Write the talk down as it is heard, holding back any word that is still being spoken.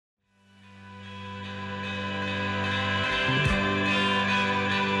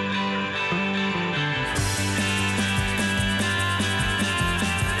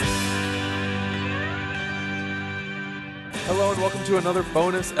to another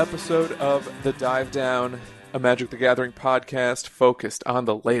bonus episode of The Dive Down, a Magic the Gathering podcast focused on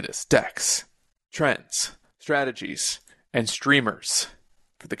the latest decks, trends, strategies, and streamers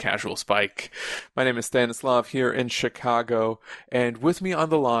for the casual spike. My name is Stanislav here in Chicago, and with me on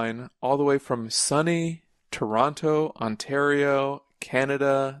the line, all the way from sunny Toronto, Ontario,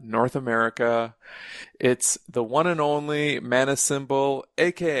 Canada, North America, it's the one and only Manacymbal,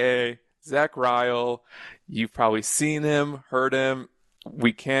 aka Zach Ryle. You've probably seen him, heard him.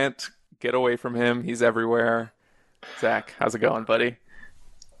 We can't get away from him. He's everywhere. Zach, how's it going, buddy?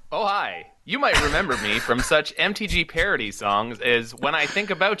 Oh, hi. You might remember me from such MTG parody songs as When I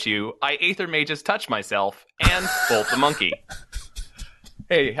Think About You, I Aether Mages Touch Myself, and Bolt the Monkey.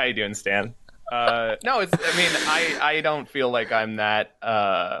 Hey, how you doing, Stan? I don't feel like I'm that,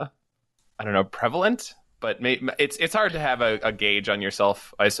 prevalent. But it's hard to have a gauge on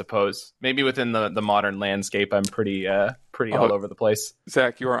yourself, I suppose. Maybe within the modern landscape, I'm pretty all over the place.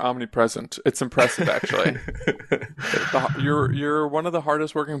 Zach, you are omnipresent. It's impressive, actually. You're one of the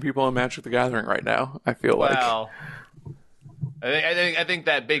hardest working people in Magic the Gathering right now, I feel like. Well, I think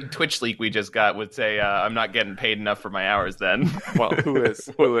that big Twitch leak we just got would say I'm not getting paid enough for my hours then. Well, who is?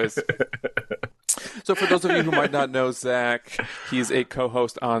 Who is? So for those of you who might not know Zach, he's a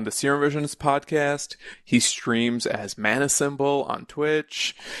co-host on the Serum Visions podcast. He streams as Manacymbal on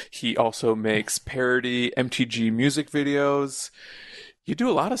Twitch. He also makes parody MTG music videos. You do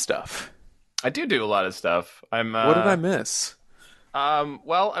a lot of stuff. I do a lot of stuff. What did I miss?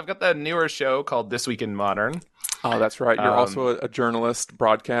 Well, I've got the newer show called This Week in Modern. Oh, that's right. You're also a journalist,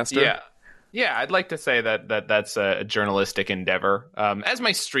 broadcaster. Yeah, I'd like to say that's a journalistic endeavor, as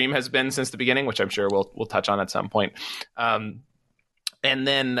my stream has been since the beginning, which I'm sure we'll touch on at some point. And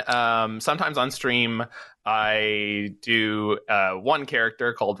then sometimes on stream, I do one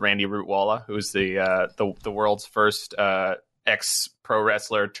character called Randy Rootwalla, who's the world's first ex-pro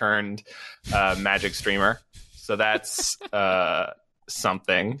wrestler turned Magic streamer. So that's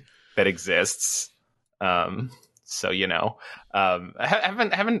something that exists. So, I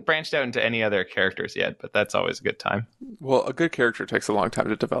haven't branched out into any other characters yet, but that's always a good time. Well, a good character takes a long time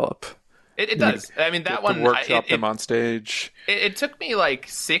to develop. It does. I mean, that one... workshop them on stage. It took me like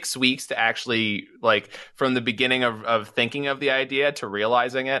 6 weeks to actually, from the beginning of thinking of the idea to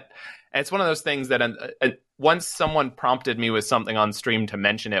realizing it. And it's one of those things that once someone prompted me with something on stream to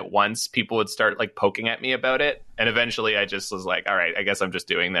mention it once, people would start poking at me about it. And eventually I just was like, all right, I guess I'm just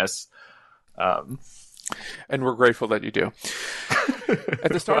doing this. And we're grateful that you do.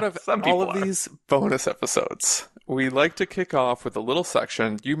 At the start of all of these bonus episodes, we like to kick off with a little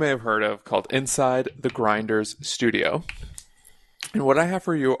section you may have heard of called Inside the Grinder's Studio. And what I have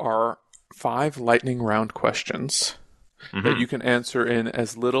for you are 5 lightning round questions that you can answer in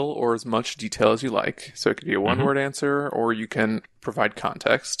as little or as much detail as you like. So it could be a one-word answer, or you can provide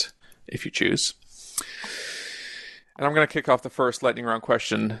context if you choose. And I'm going to kick off the first lightning round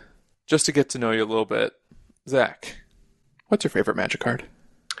question just to get to know you a little bit. Zach, what's your favorite Magic card?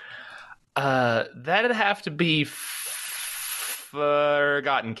 That'd have to be Forgotten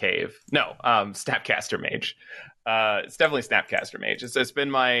Cave. No, Snapcaster Mage. It's definitely Snapcaster Mage. That's been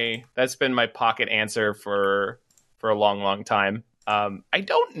my pocket answer for a long time. I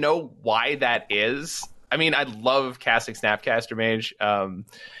don't know why that is. I mean, I love casting Snapcaster Mage.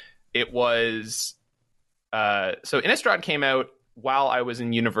 It was so Innistrad came out while I was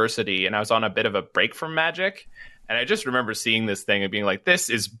in university, and I was on a bit of a break from Magic, and I just remember seeing this thing and being like, this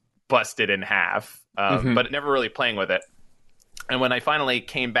is busted in half, but never really playing with it. And when I finally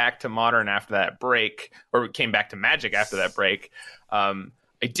came back to Modern after that break, or came back to Magic after that break, I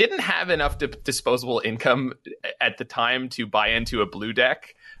didn't have enough disposable income at the time to buy into a blue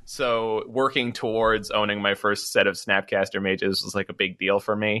deck. So working towards owning my first set of Snapcaster Mages was like a big deal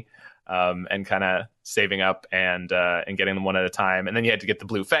for me. And kind of saving up and getting them one at a time. And then you had to get the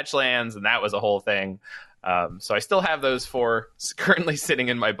blue fetch lands, and that was a whole thing. So I still have those 4 currently sitting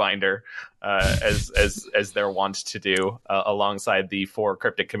in my binder, as they're wont to do, alongside the 4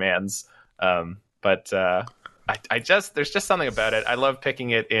 cryptic commands. But there's just something about it. I love picking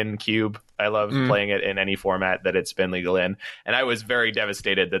it in Cube. I love playing it in any format that it's been legal in. And I was very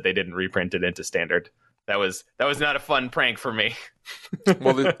devastated that they didn't reprint it into Standard. That was not a fun prank for me.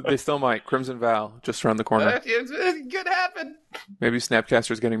 Well, they still might. Crimson Vow, just around the corner. It could happen. Maybe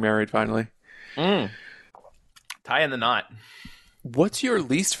Snapcaster's getting married finally. Tie in the knot. What's your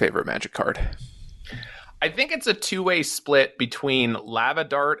least favorite Magic card? I think it's a two-way split between Lava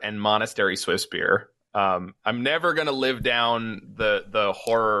Dart and Monastery Swiftspear. I'm never going to live down the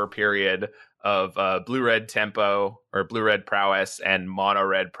horror period of blue-red tempo or blue-red prowess and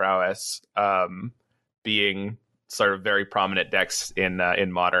mono-red prowess being sort of very prominent decks in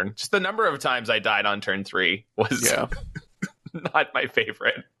Modern. Just the number of times I died on turn 3 was not my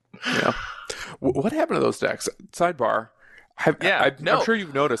favorite. Yeah. What happened to those decks? Sidebar. I'm sure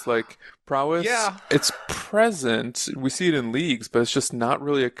you've noticed, like, prowess, it's present. We see it in leagues, but it's just not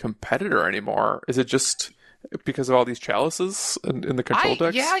really a competitor anymore. Is it just because of all these chalices in the control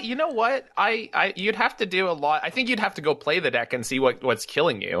decks? Yeah, you know what? You'd have to do a lot. I think you'd have to go play the deck and see what's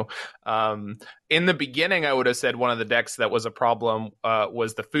killing you. In the beginning, I would have said one of the decks that was a problem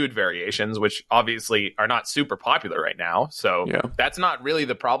was the food variations, which obviously are not super popular right now. So that's not really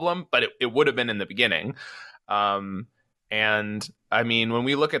the problem, but it would have been in the beginning. And I mean, when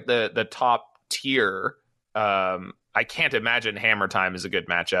we look at the top tier, I can't imagine Hammer Time is a good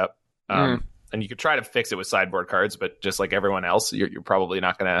matchup. And you could try to fix it with sideboard cards, but just like everyone else, you're probably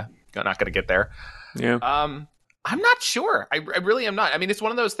not gonna get there. Yeah. I'm not sure. I really am not. I mean, it's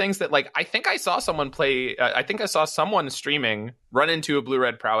one of those things that, like, I think I saw someone play. I think I saw someone streaming run into a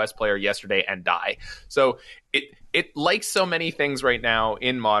blue-red prowess player yesterday and die. So it like so many things right now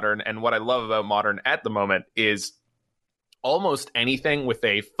in Modern, and what I love about Modern at the moment is almost anything with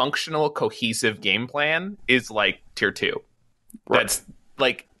a functional, cohesive game plan is like tier 2. Right. That's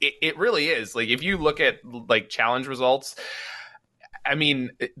like it really is. Like, if you look at like challenge results, I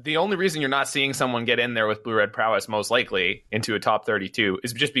mean, the only reason you're not seeing someone get in there with blue red prowess most likely into a top 32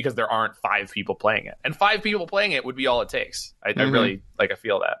 is just because there aren't 5 people playing it, and 5 people playing it would be all it takes. I really I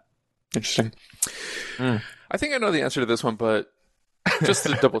feel that. Interesting. I think I know the answer to this one, but just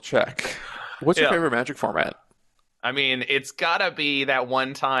to double check, what's your favorite Magic format? I mean, it's gotta be that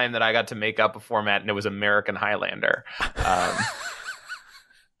one time that I got to make up a format, and it was American Highlander.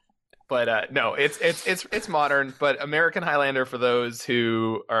 But no, it's Modern. But American Highlander, for those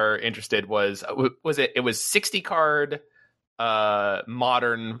who are interested, was 60 card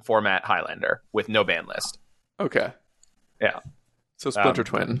Modern format Highlander with no ban list. Okay. Yeah. So Splinter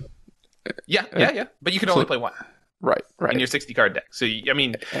Twin. Yeah. But you can only play one. Right. In your 60 card deck. So I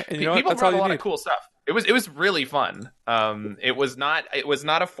mean, people brought a lot of cool stuff. It was really fun. It was not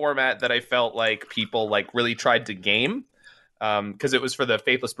a format that I felt like people like really tried to game. Because it was for the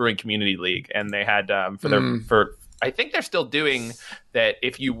Faithless Brewing Community League, and they had I think they're still doing that.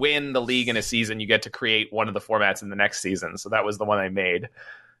 If you win the league in a season, you get to create one of the formats in the next season. So that was the one I made.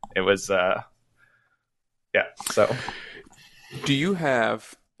 It was So, do you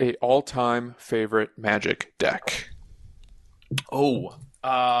have a all-time favorite Magic deck?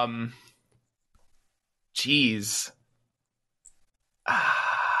 Geez.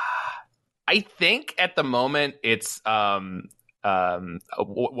 I think at the moment it's what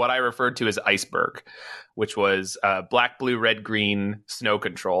I referred to as Iceberg, which was black, blue, red, green snow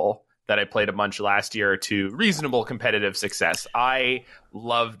control that I played a bunch last year to reasonable competitive success. I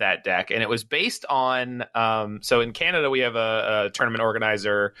love that deck, and it was based on so in Canada we have a tournament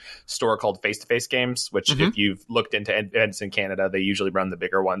organizer store called Face to Face Games, which if you've looked into events in Canada, they usually run the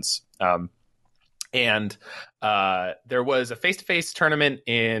bigger ones. And there was a face-to-face tournament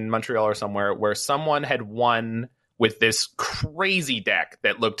in Montreal or somewhere where someone had won with this crazy deck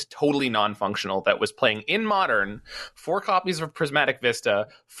that looked totally non-functional, that was playing in Modern 4 copies of Prismatic Vista,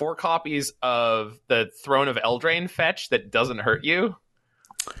 4 copies of the Throne of Eldraine fetch that doesn't hurt you.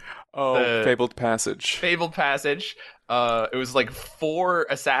 Fabled Passage. Fabled Passage. It was like 4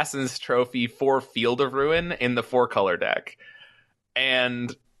 Assassin's Trophy, 4 Field of Ruin in the 4-color deck.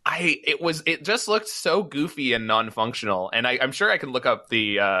 And it just looked so goofy and non-functional, and I'm sure I can look up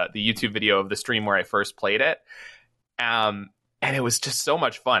the YouTube video of the stream where I first played it, and it was just so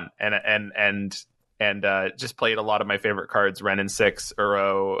much fun, and just played a lot of my favorite cards: Ren and 6,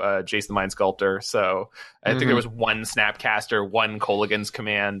 Uro, Jace the Mind Sculptor. So I think there was 1 Snapcaster, 1 Kolaghan's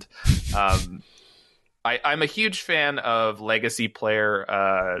Command. I'm a huge fan of Legacy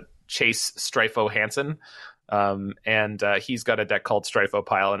player Chase Strifo Hansen. And he's got a deck called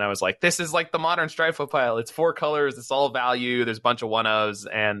Strifopile, and I was like, this is like the Modern Strifopile. It's 4 colors, it's all value, there's a bunch of 1-ofs,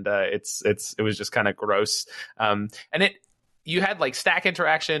 and it was just kind of gross. And you had like stack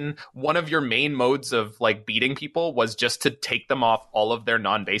interaction. One of your main modes of like beating people was just to take them off all of their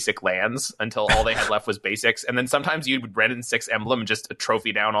non-basic lands until all they had left was basics, and then sometimes you would Red and 6 emblem and just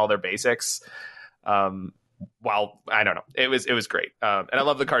trophy down all their basics. While I don't know, it was great. And I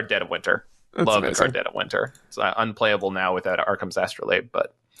love the card Dead of Winter. That's love amazing. The card Dead of Winter. It's unplayable now without Arkham's Astrolabe,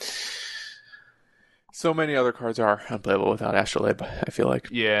 but so many other cards are unplayable without Astrolabe, I feel like.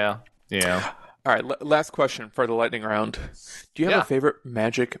 Yeah. All right, last question for the lightning round. Do you have a favorite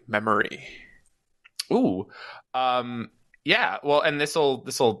Magic memory? Ooh. Yeah, well, and this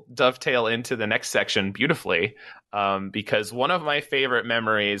will dovetail into the next section beautifully, because one of my favorite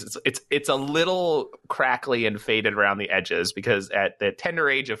memories, it's a little crackly and faded around the edges, because at the tender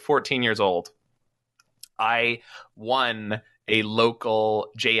age of 14 years old, I won a local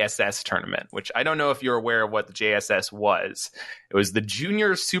JSS tournament, which I don't know if you're aware of what the JSS was. It was the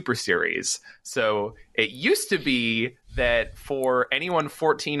Junior Super Series. So it used to be that for anyone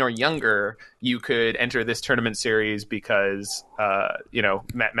 14 or younger, you could enter this tournament series because,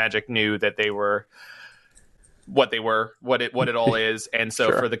 Magic knew that they were what it all is, and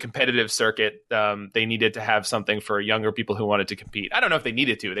so Sure. for the competitive circuit, they needed to have something for younger people who wanted to compete. I don't know if they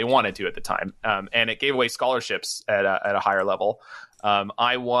needed to; they wanted to at the time, and it gave away scholarships at a higher level.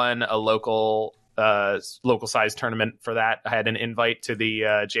 I won a local size tournament for that. I had an invite to the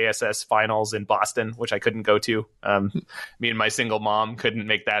JSS finals in Boston, which I couldn't go to. Me and my single mom couldn't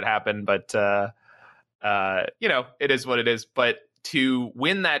make that happen, but it is what it is. But to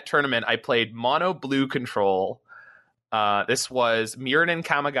win that tournament, I played mono blue control. This was Mirrodin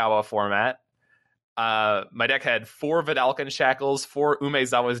Kamigawa format. My deck had 4 Vidalcan Shackles, 4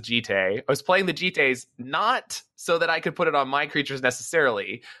 Umezawa's Jite. I was playing the Jites not so that I could put it on my creatures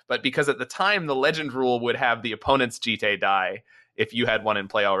necessarily, but because at the time the legend rule would have the opponent's Jite die if you had one in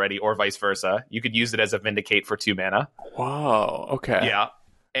play already, or vice versa. You could use it as a Vindicate for 2 mana. Wow. Okay. Yeah.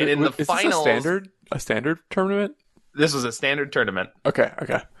 And in the finals... This a standard tournament? This was a standard tournament. Okay.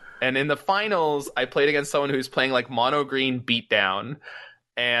 And in the finals, I played against someone who's playing like mono green beatdown.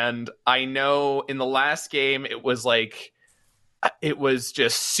 And I know in the last game, it was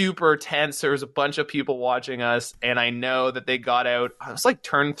just super tense. There was a bunch of people watching us. And I know that they got out, it was like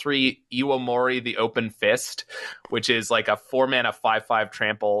turn 3 Iwamori, the Open Fist, which is like a 4-mana 5/5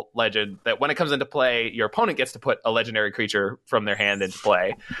 trample legend that when it comes into play, your opponent gets to put a legendary creature from their hand into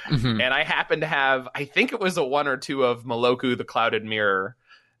play. Mm-hmm. And I happened to have, I think it was a 1 or 2 of Maloku, the Clouded Mirror,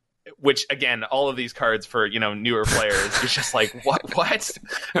 which again, all of these cards for, newer players, it's just like, what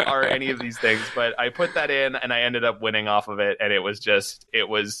are any of these things? But I put that in and I ended up winning off of it. And it was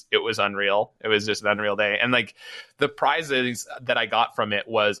unreal. It was just an unreal day. And like the prizes that I got from it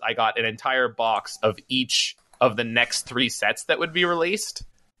was I got an entire box of each of the next 3 sets that would be released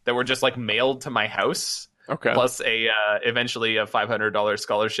that were just like mailed to my house. Okay. Plus eventually a $500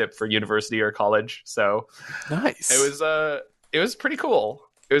 scholarship for university or college. So nice. It was pretty cool.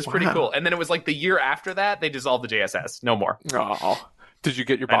 It was pretty cool. And then it was like the year after that, they dissolved the JSS. No more. Oh, did you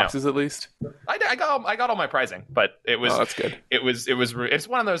get your boxes at least? I got all my prizing, but it was, that's good. It's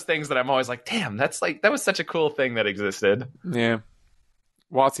one of those things that I'm always like, damn, that was such a cool thing that existed. Yeah.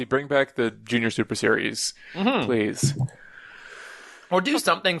 Watsy, bring back the Junior Super Series, please. Or do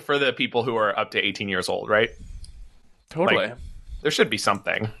something for the people who are up to 18 years old, right? Totally. Like, there should be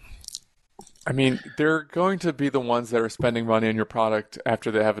something. I mean, they're going to be the ones that are spending money on your product after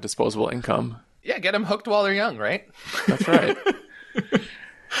they have a disposable income. Yeah, get them hooked while they're young, right? That's right.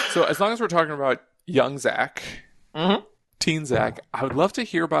 So as long as we're talking about young Zach, teen Zach, I would love to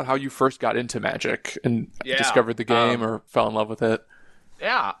hear about how you first got into Magic and discovered the game or fell in love with it.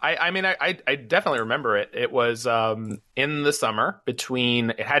 Yeah, I definitely remember it. It was in the summer it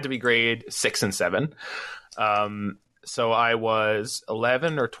had to be grade 6 and 7. So I was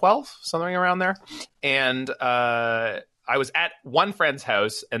 11 or 12, something around there. And I was at one friend's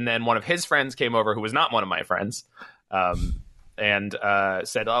house, and then one of his friends came over who was not one of my friends, and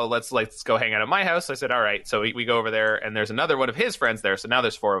said, oh, let's go hang out at my house. I said, all right. So we go over there, and there's another one of his friends there. So now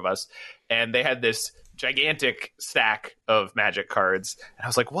there's 4 of us. And they had this gigantic stack of Magic cards. And I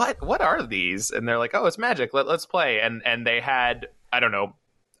was like, what are these? And they're like, oh, it's Magic. Let's play. And they had, I don't know,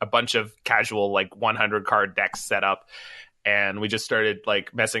 a bunch of casual like 100 card decks set up, and we just started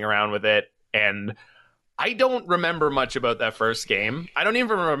like messing around with it. And I don't remember much about that first game. I don't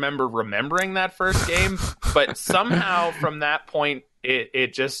even remembering that first game, but somehow from that point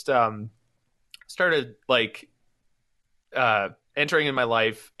it just started like entering in my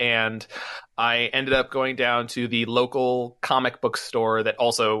life, and I ended up going down to the local comic book store that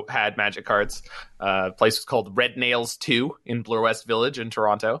also had Magic cards. Place was called Red Nails 2 in Bloor West Village in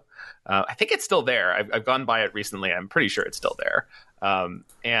Toronto. I think it's still there. I've gone by it recently. I'm pretty sure it's still there.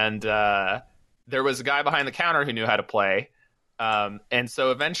 And there was a guy behind the counter who knew how to play. And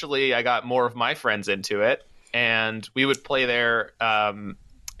so eventually I got more of my friends into it, and we would play there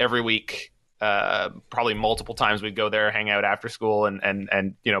every week. Probably multiple times. We'd go there, hang out after school,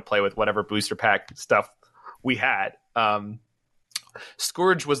 and play with whatever booster pack stuff we had.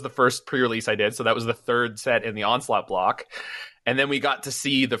 Scourge was the first pre-release I did, so that was the 3rd set in the Onslaught block. And then we got to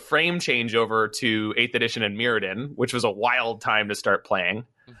see the frame change over to 8th edition and Mirrodin, which was a wild time to start playing.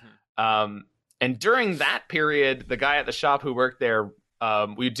 And during that period, the guy at the shop who worked there,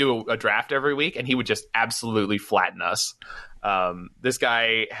 we'd do a draft every week, and he would just absolutely flatten us. This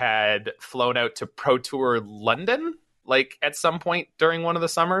guy had flown out to Pro Tour London, like at some point during one of the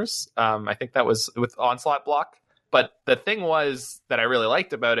summers. I think that was with Onslaught Block. But the thing was that I really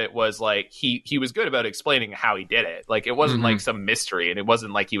liked about it was like he was good about explaining how he did it. Like it wasn't like some mystery, and it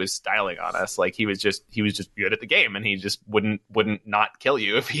wasn't like he was styling on us. Like he was just good at the game, and he just wouldn't not kill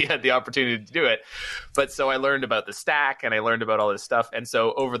you if he had the opportunity to do it. But so I learned about the stack, and I learned about all this stuff. And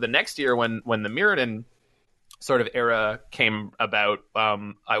so over the next year, when the Mirrodin sort of era came about,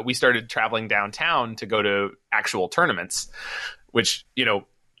 we started traveling downtown to go to actual tournaments, which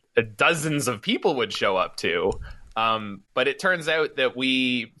dozens of people would show up to. But it turns out that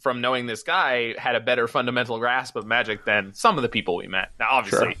we, from knowing this guy, had a better fundamental grasp of Magic than some of the people we met. Now,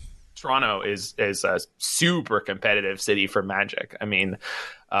 obviously, Toronto is a super competitive city for Magic. I mean,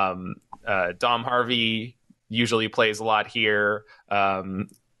 Dom Harvey usually plays a lot here.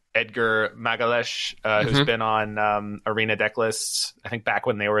 Edgar Magalesh, who's been on Arena Decklist, I think back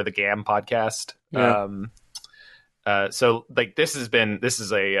when they were the GAM podcast. Yeah. So like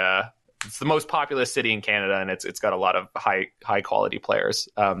it's the most populous city in Canada, and it's got a lot of high quality players.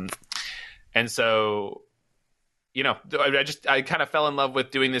 And so, I kind of fell in love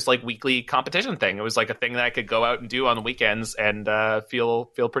with doing this like weekly competition thing. It was like a thing that I could go out and do on the weekends and feel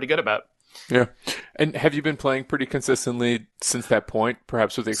pretty good about. Yeah. And have you been playing pretty consistently since that point,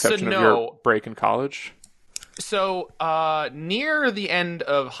 perhaps with the exception of your break in college? So near the end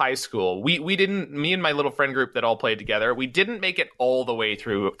of high school, we didn't, me and my little friend group that all played together, we didn't make it all the way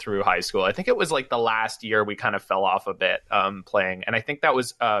through high school. I think it was like the last year we kind of fell off a bit playing. And I think that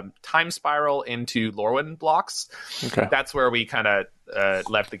was Time Spiral into Lorwyn blocks. Okay. That's where we kind of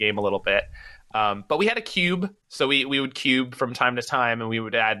left the game a little bit. But we had a cube, so we would cube from time to time, and we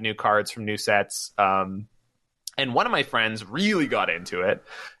would add new cards from new sets. And one of my friends really got into it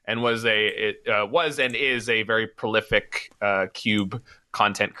and was and is a very prolific cube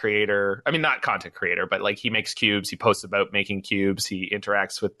content creator. I mean, not content creator, but like he makes cubes. He posts about making cubes. He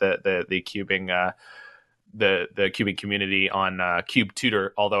interacts with the cubing the cubing community on Cube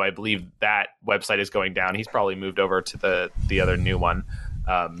Tutor. Although I believe that website is going down. He's probably moved over to the other new one.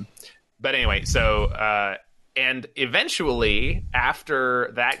 But anyway, so. And eventually,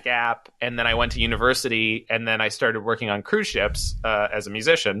 after that gap, and then I went to university, and then I started working on cruise ships as a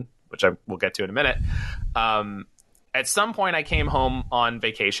musician, which I will get to in a minute. At some point, I came home on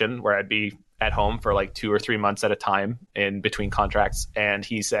vacation, where I'd be at home for like 2 or 3 months at a time in between contracts. And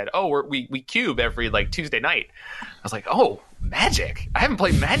he said, "Oh, we cube every like Tuesday night." I was like, "Oh, Magic! I haven't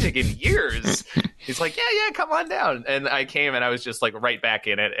played Magic in years." He's like, yeah, come on down. And I came, and I was just like right back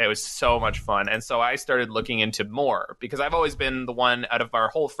in it. It was so much fun. And so I started looking into more, because I've always been the one out of our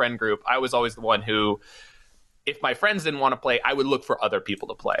whole friend group. I was always the one who, if my friends didn't want to play, I would look for other people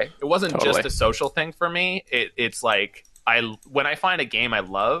to play. It wasn't just a social thing for me. It's like when I find a game I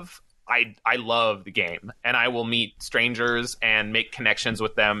love, I love the game, and I will meet strangers and make connections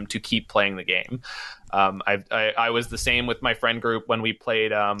with them to keep playing the game. I was the same with my friend group when we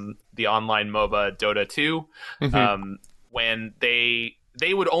played the online MOBA Dota 2, when they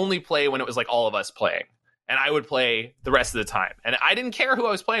would only play when it was like all of us playing, and I would play the rest of the time, and I didn't care who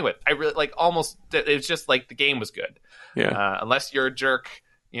I was playing with. I really it's just like the game was good. Yeah. Unless you're a jerk,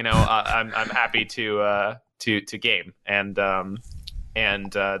 I'm happy to game.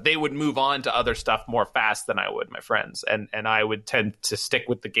 And they would move on to other stuff more fast than I would, my friends. And I would tend to stick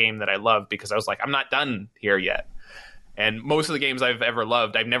with the game that I love, because I was like, I'm not done here yet. And most of the games I've ever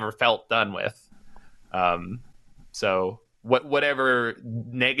loved, I've never felt done with. So whatever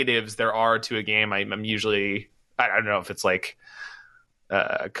negatives there are to a game, I'm usually, I don't know if it's like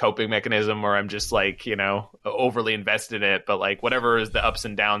a coping mechanism, or I'm just like, overly invested in it. But like whatever is the ups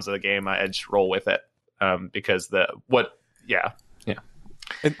and downs of the game, I just roll with it. Because yeah.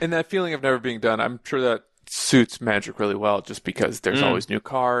 And that feeling of never being done, I'm sure that suits Magic really well, just because there's always new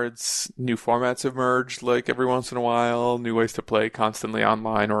cards, new formats emerge like every once in a while, new ways to play constantly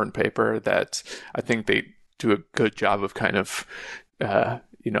online or in paper, that I think they do a good job of kind of,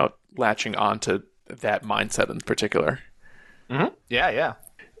 latching onto that mindset in particular. Mm-hmm. Yeah.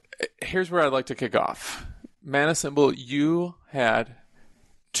 Here's where I'd like to kick off. Manacymbal, you had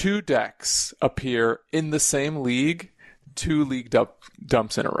 2 decks appear in the same league, 2 league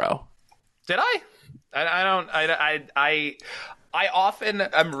dumps in a row. Did I? I often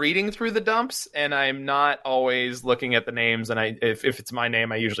am reading through the dumps, and I'm not always looking at the names. And if it's my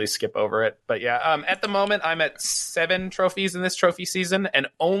name, I usually skip over it. But yeah, at the moment, I'm at 7 trophies in this trophy season, and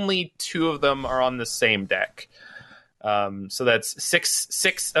only 2 of them are on the same deck. So that's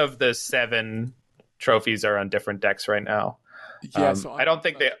six of the 7 trophies are on different decks right now. Yeah, so I don't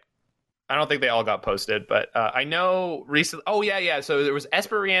think they all got posted, but I know recently. Oh yeah. So there was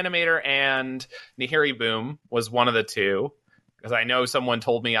Esper Reanimator and Nihiri Boom was one of the 2. Because I know someone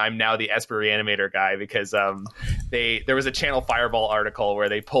told me I'm now the Esper Reanimator guy because there was a Channel Fireball article where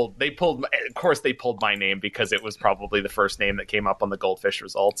they pulled of course they pulled my name because it was probably the first name that came up on the Goldfish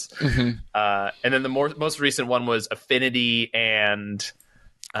results. Mm-hmm. And then the most recent one was Affinity and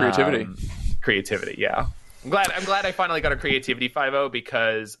Creativity. Creativity, yeah. I'm glad I finally got a Creativity 5.0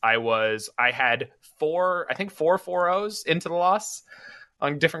 because I had 4 4-0s into the loss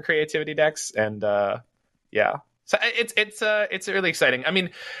on different Creativity decks, and yeah. So it's really exciting. I mean,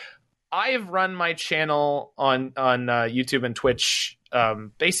 I've run my channel on YouTube and Twitch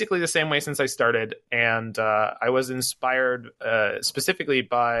basically the same way since I started, and I was inspired specifically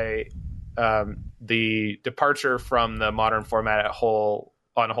by the departure from the modern format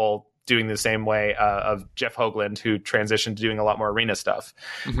on whole, doing the same way of Jeff Hoagland, who transitioned to doing a lot more arena stuff.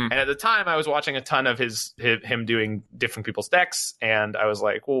 Mm-hmm. And at the time, I was watching a ton of him doing different people's decks, and I was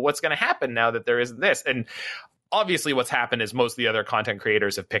like, well, what's going to happen now that there isn't this? And obviously what's happened is most of the other content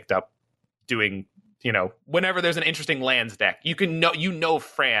creators have picked up doing, whenever there's an interesting lands deck,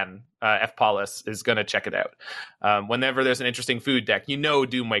 Fran F. Paulus is going to check it out. Whenever there's an interesting food deck,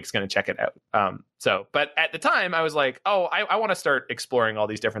 Doom Wake's going to check it out. But at the time I was like, oh, I want to start exploring all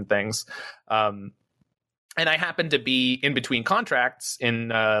these different things. And I happened to be in between contracts in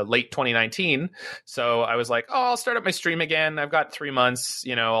late 2019. So I was like, oh, I'll start up my stream again. I've got 3 months.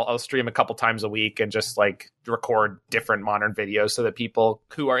 I'll stream a couple times a week and just like record different modern videos so that people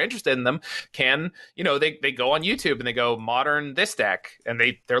who are interested in them can, they go on YouTube and they go modern this deck and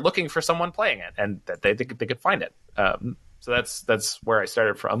they're looking for someone playing it and that they could find it. So that's where I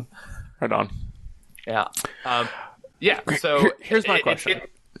started from. Right on. Yeah. Yeah. So here's my question.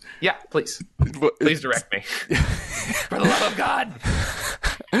 Yeah, please. Please direct me. For the love of God.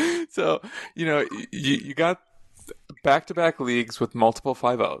 So, you got back-to-back leagues with multiple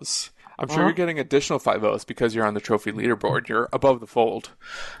 5-0s. I'm sure you're getting additional 5-0s because you're on the trophy leaderboard. You're above the fold.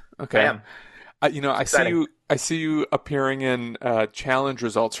 Okay. I am. I see you appearing in challenge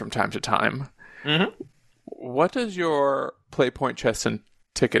results from time to time. Mm-hmm. What does your play point chest and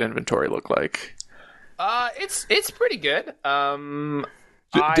ticket inventory look like? It's pretty good.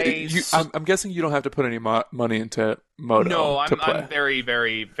 I'm guessing you don't have to put any money into Moto. No, I'm very,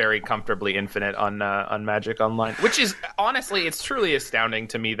 very, very comfortably infinite on Magic Online, which is honestly, it's truly astounding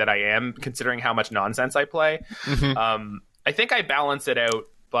to me that I am, considering how much nonsense I play. Mm-hmm. I think I balance it out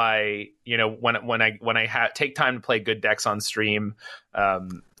by when I take time to play good decks on stream. I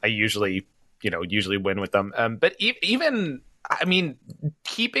usually win with them. But even. I mean,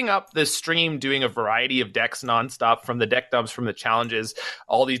 keeping up the stream, doing a variety of decks nonstop, from the deck dumps, from the challenges,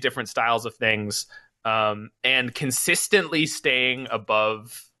 all these different styles of things, and consistently staying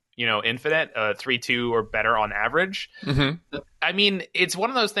above, infinite, 3-2 or better on average. Mm-hmm. I mean, it's one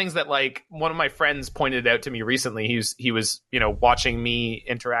of those things that, like, one of my friends pointed out to me recently. He was watching me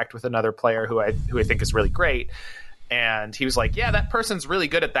interact with another player who I think is really great. And he was like, yeah, that person's really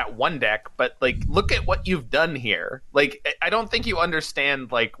good at that one deck, but like, look at what you've done here. Like, I don't think you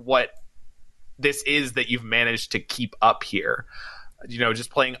understand like what this is that you've managed to keep up here.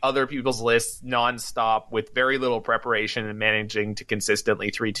 Just playing other people's lists nonstop with very little preparation and managing to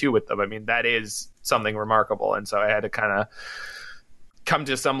consistently 3-2 with them. I mean, that is something remarkable. And so I had to kind of come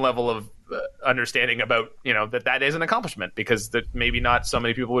to some level of understanding about, that is an accomplishment, because that maybe not so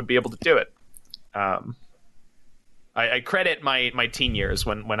many people would be able to do it. I credit my teen years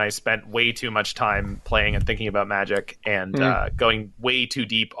when I spent way too much time playing and thinking about Magic and going way too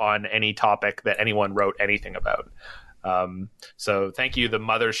deep on any topic that anyone wrote anything about. So thank you, the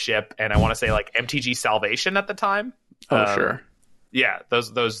Mothership, and I want to say like MTG Salvation at the time. Oh, sure. Yeah,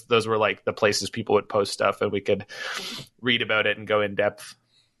 those were like the places people would post stuff and we could read about it and go in depth.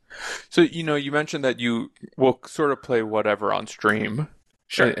 So, you mentioned that you will sort of play whatever on stream.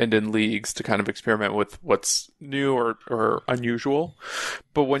 Sure. And in leagues to kind of experiment with what's new or unusual.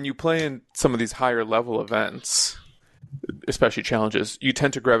 But when you play in some of these higher level events, especially challenges, you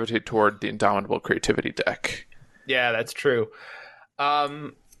tend to gravitate toward the Undoubtable Creativity deck. Yeah, that's true.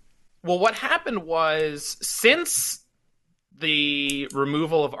 Well, what happened was, since the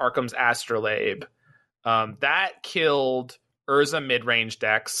removal of Arkham's Astrolabe, that killed Urza mid-range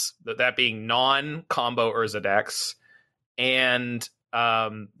decks, that being non-combo Urza decks, and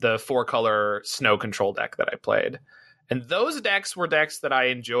the 4-color snow control deck that I played. And those decks were decks that I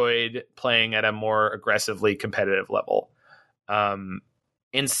enjoyed playing at a more aggressively competitive level.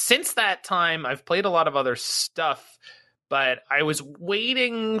 And since that time, I've played a lot of other stuff, but I was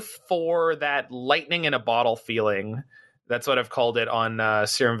waiting for that lightning in a bottle feeling. That's what I've called it on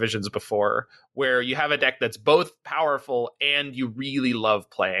Serum Visions before, where you have a deck that's both powerful and you really love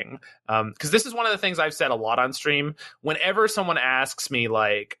playing. Because this is one of the things I've said a lot on stream. Whenever someone asks me,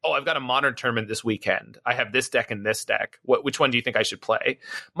 like, oh, I've got a Modern tournament this weekend, I have this deck and this deck, which one do you think I should play?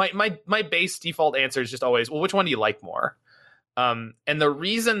 My base default answer is just always, well, which one do you like more? And the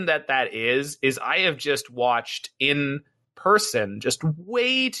reason that is I have just watched in person just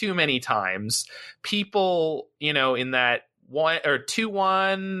way too many times people, in that 1 or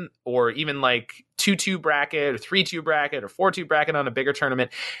 2-1 or even like 2-2 bracket or 3-2 bracket or 4-2 bracket on a bigger tournament,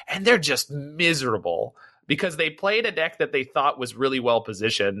 and they're just miserable because they played a deck that they thought was really well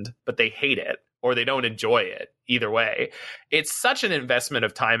positioned, but they hate it or they don't enjoy it. Either way, it's such an investment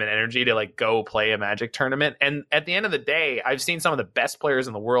of time and energy to like go play a Magic tournament. And at the end of the day, I've seen some of the best players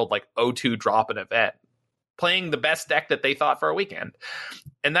in the world like 0-2 drop an event playing the best deck that they thought for a weekend.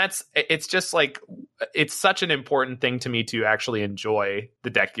 And it's just like, it's such an important thing to me to actually enjoy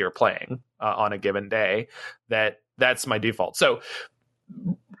the deck you're playing on a given day, that's my default. So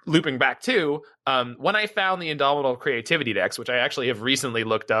looping back to when I found the Undoubtable creativity decks, which I actually have recently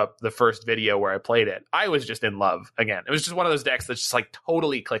looked up the first video where I played it, I was just in love again. It was just one of those decks that just like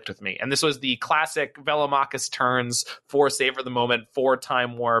totally clicked with me. And this was the classic Velomachus turns, 4 Savor the Moment, 4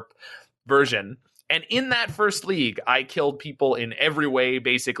 Time Warp version. And in that first league, I killed people in every way,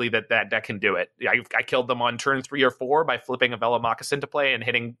 basically, that deck can do it. I killed them on turn 3 or 4 by flipping a Velomachus into play and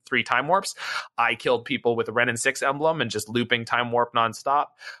hitting 3 Time Warps. I killed people with a Ren and 6 emblem and just looping Time Warp nonstop.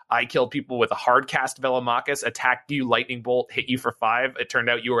 I killed people with a hard cast Velomachus, attacked you, Lightning Bolt, hit you for 5. It turned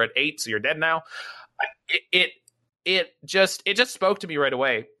out you were at 8, so you're dead now. It just spoke to me right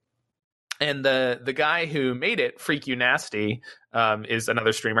away. And the guy who made it, Freak You Nasty, is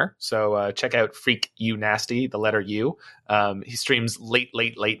another streamer. So check out Freak You Nasty, the letter U. He streams late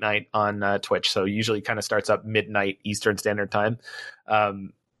night on Twitch. So usually kind of starts up midnight Eastern Standard Time.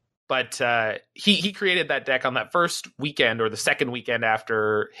 But he created that deck on that first weekend or the second weekend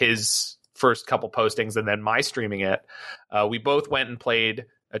after his first couple postings and then my streaming it. We both went and played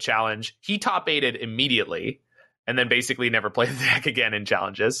a challenge. He top 8'd immediately and then basically never played the deck again in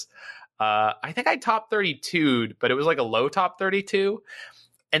challenges. I think I top 32'd, but it was like a low top 32.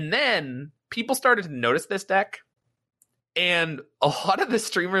 And then people started to notice this deck. And a lot of the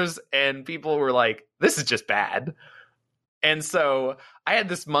streamers and people were like, this is just bad. And so I had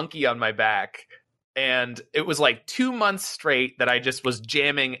this monkey on my back. And it was like 2 months straight that I just was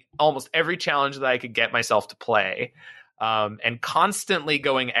jamming almost every challenge that I could get myself to play. And constantly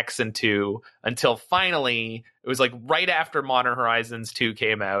going X and 2 until finally it was like right after Modern Horizons 2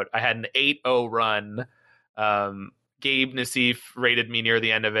 came out. I had an 8-0 run. Gabe Nassif rated me near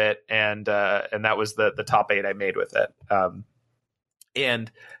the end of it, and that was the top 8 I made with it.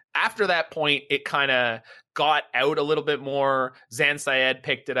 And after that point, it kind of got out a little bit more. Zan Syed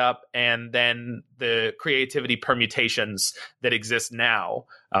picked it up, and then the creativity permutations that exist now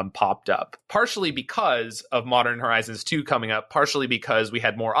popped up. Partially because of Modern Horizons 2 coming up, partially because we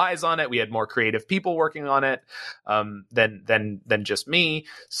had more eyes on it, we had more creative people working on it than just me.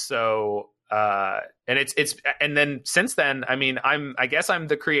 So and it's and then since then, I mean, I guess I'm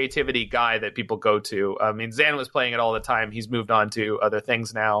the creativity guy that people go to. I mean, Zan was playing it all the time. He's moved on to other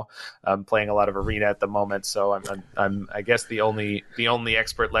things now. I'm playing a lot of Arena at the moment, so I'm I guess the only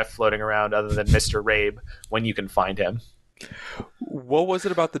expert left floating around other than Mr. Rabe when you can find him. What was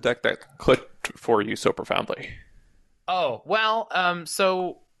it about the deck that clicked for you so profoundly? Oh, well,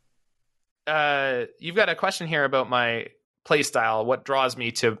 so you've got a question here about my play style, what draws me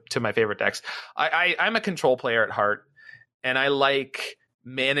to my favorite decks. I'm a control player at heart, and I like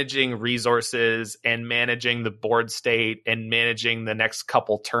managing resources and managing the board state and managing the next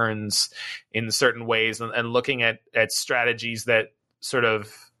couple turns in certain ways and looking at strategies that sort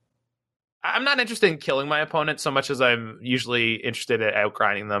of, I'm not interested in killing my opponent so much as I'm usually interested in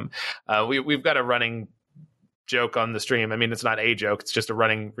outgrinding them. We've got a running joke on the stream. I mean, it's not a joke, it's just a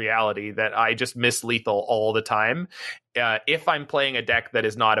running reality that I just miss lethal all the time. If I'm playing a deck that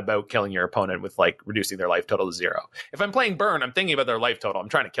is not about killing your opponent with like reducing their life total to 0. If I'm playing burn, I'm thinking about their life total. I'm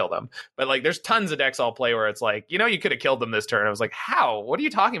trying to kill them. But like there's tons of decks I'll play where it's like, you could have killed them this turn. I was like, how? What are you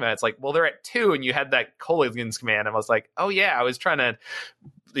talking about? It's like, well, they're at 2 and you had that Colligan's command. I was like, oh yeah, I was trying to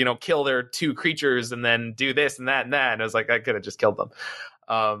kill their 2 creatures and then do this and that and that. And I was like, I could have just killed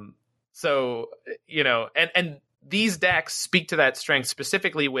them. So, and these decks speak to that strength,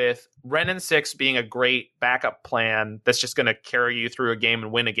 specifically with Wrenn and 6 being a great backup plan that's just going to carry you through a game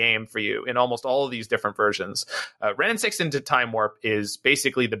and win a game for you in almost all of these different versions. Wrenn and 6 into Time Warp is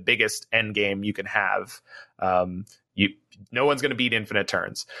basically the biggest end game you can have. No one's going to beat infinite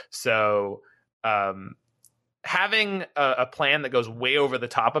turns. So having a plan that goes way over the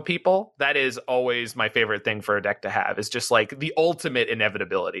top of people, that is always my favorite thing for a deck to have. It's just like the ultimate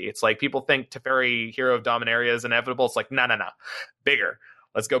inevitability. It's like people think Teferi, Hero of Dominaria is inevitable. It's like, no. Bigger.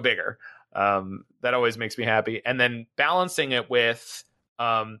 Let's go bigger. That always makes me happy. And then balancing it with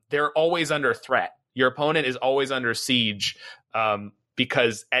they're always under threat. Your opponent is always under siege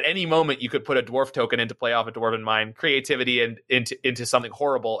because at any moment you could put a dwarf token into play off a Dwarven Mine, creativity, and into something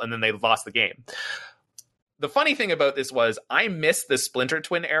horrible, and then they lost the game. The funny thing about this was I missed the Splinter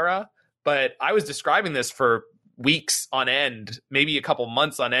Twin era, but I was describing this for weeks on end, maybe a couple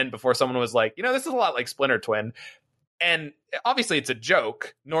months on end before someone was like, this is a lot like Splinter Twin. And obviously it's a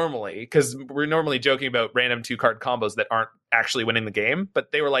joke normally, because we're normally joking about random 2-card combos that aren't actually winning the game,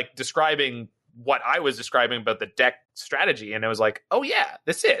 but they were like describing what I was describing about the deck strategy. And I was like, oh yeah,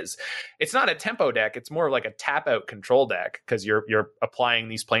 it's not a tempo deck. It's more like a tap out control deck, because you're applying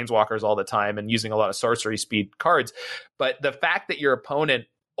these planeswalkers all the time and using a lot of sorcery speed cards. But the fact that your opponent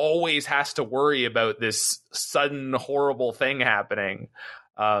always has to worry about this sudden horrible thing happening,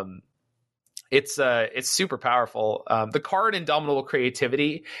 it's super powerful. The card Undoubtable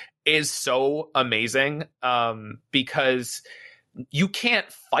Creativity is so amazing because you can't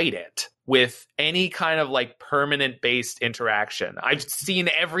fight it with any kind of like permanent based interaction. I've seen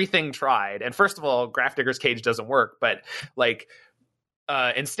everything tried. And first of all, Grafdigger's Cage doesn't work, but like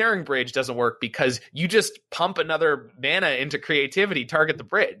Ensnaring Bridge doesn't work because you just pump another mana into creativity, target the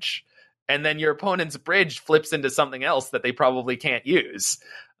bridge, and then your opponent's bridge flips into something else that they probably can't use.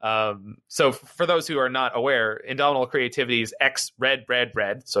 So for those who are not aware, Indomitable Creativity is X red, red,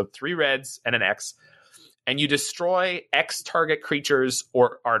 red. So 3 reds and an X. And you destroy X target creatures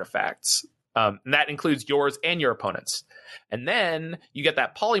or artifacts. And that includes yours and your opponent's. And then you get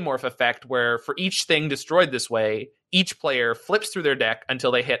that polymorph effect where for each thing destroyed this way, each player flips through their deck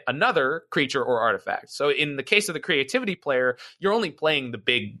until they hit another creature or artifact. So in the case of the creativity player, you're only playing the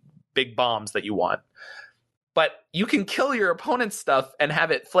big bombs that you want. But you can kill your opponent's stuff and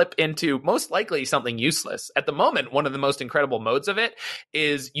have it flip into most likely something useless. At the moment, one of the most incredible modes of it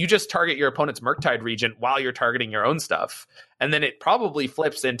is you just target your opponent's Murktide Regent while you're targeting your own stuff. And then it probably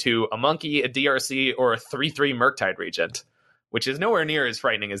flips into a monkey, a DRC, or a 3/3 Murktide Regent, which is nowhere near as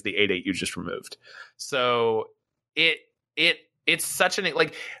frightening as the 8/8 you just removed. So it's such an,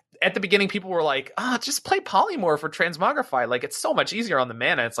 like, at the beginning, people were like, just play Polymorph or Transmogrify. Like, it's so much easier on the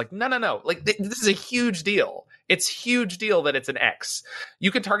mana. It's like, no. Like, this is a huge deal. It's a huge deal that it's an X.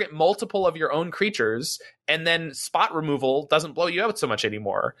 You can target multiple of your own creatures, and then spot removal doesn't blow you out so much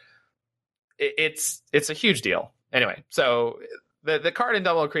anymore. It's a huge deal. Anyway, so the card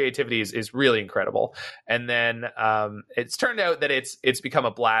Undoubtable Creativity is really incredible. And then it's turned out that it's become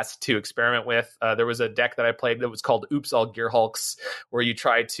a blast to experiment with. There was a deck that I played that was called Oops All Gear Hulks, where you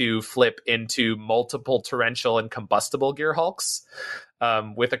try to flip into multiple torrential and combustible Gear Hulks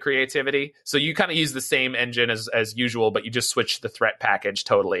with a creativity. So you kind of use the same engine as usual, but you just switch the threat package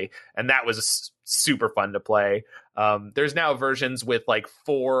totally. And that was super fun to play. There's now versions with like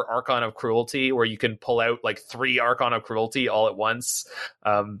 4 Archon of Cruelty where you can pull out like 3 Archon of Cruelty all at once,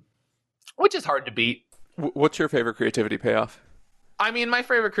 which is hard to beat. What's your favorite creativity payoff? I mean, my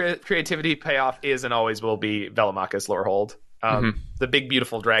favorite creativity payoff is and always will be Velomachus Lorehold. The big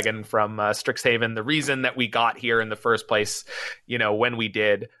beautiful dragon from Strixhaven, the reason that we got here in the first place, when we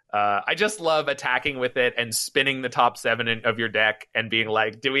did. I just love attacking with it and spinning the top 7 of your deck and being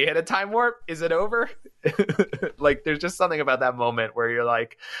like, do we hit a time warp? Is it over? Like, there's just something about that moment where you're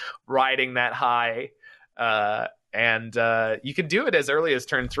like riding that high, and you can do it as early as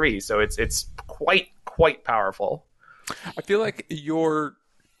turn 3. So it's quite powerful. I feel like your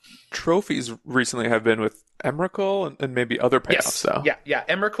trophies recently have been with Emrakul and maybe other payoffs, though. Yeah.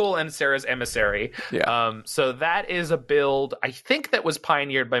 Emrakul and Sarah's Emissary. Yeah. So that is a build, I think, that was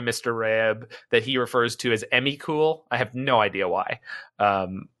pioneered by Mr. Reb that he refers to as Emmycool. I have no idea why.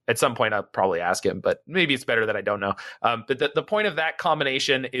 At some point, I'll probably ask him, but maybe it's better that I don't know. But the point of that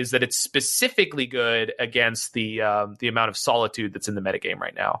combination is that it's specifically good against the amount of solitude that's in the metagame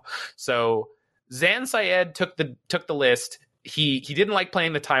right now. So Zan Syed took the list. He didn't like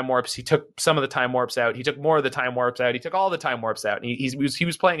playing the time warps. He took some of the time warps out. He took more of the time warps out. He took all the time warps out. And he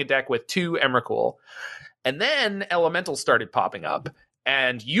was playing a deck with 2 Emrakul. And then elementals started popping up,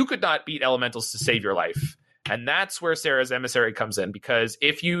 and you could not beat elementals to save your life. And that's where Sarah's Emissary comes in, because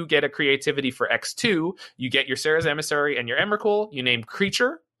if you get a creativity for X2, you get your Sarah's Emissary and your Emrakul. You name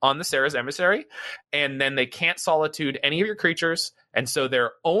creature on the Sarah's Emissary, and then they can't solitude any of your creatures. And so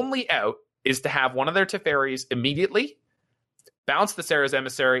their only out is to have one of their Teferis immediately bounce the Sarah's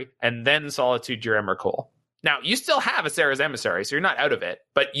Emissary and then solitude your Emrakul. Now, you still have a Sarah's Emissary, so you're not out of it,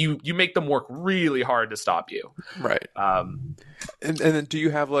 but you make them work really hard to stop you. Right. And then do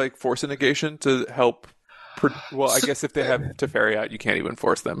you have like force and negation to help? Well, I guess if they have Teferi out, you can't even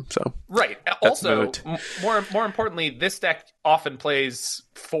force them. So right. Also, more importantly, this deck often plays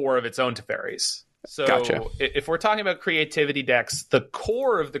 4 of its own Teferis. So gotcha. If we're talking about creativity decks, the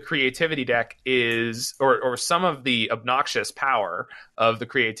core of the creativity deck is, or some of the obnoxious power of the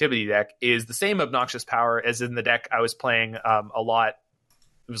creativity deck is the same obnoxious power as in the deck I was playing a lot.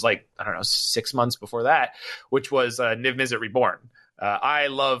 It was like, I don't know, 6 months before that, which was Niv Mizzet Reborn. I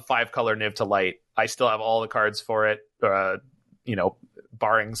love 5-color Niv to Light. I still have all the cards for it,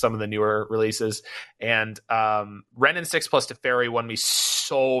 barring some of the newer releases. And Ren and 6 plus Teferi won me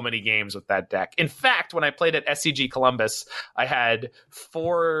so many games with that deck. In fact, when I played at SCG Columbus, I had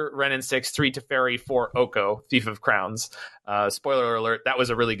 4 Ren and 6, 3 Teferi, 4 Oko, Thief of Crowns. Spoiler alert, that was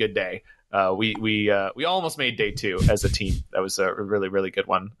a really good day. We almost made day 2 as a team. That was a really, really good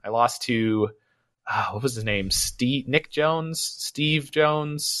one. I lost to... what was his name? Nick Jones? Steve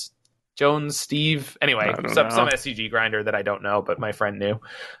Jones? Steve? Anyway, some SCG grinder that I don't know, but my friend knew.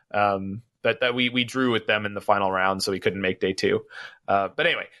 But we drew with them in the final round, so we couldn't make day 2. But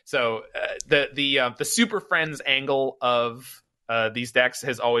anyway, so the Super Friends angle of these decks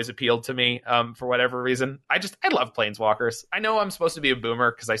has always appealed to me for whatever reason. I love Planeswalkers. I know I'm supposed to be a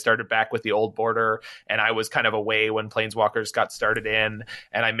boomer because I started back with the old border, and I was kind of away when Planeswalkers got started in,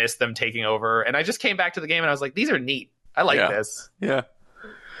 and I missed them taking over. And I just came back to the game, and I was like, these are neat. I like this. Yeah.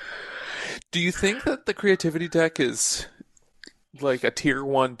 Do you think that the creativity deck is like a tier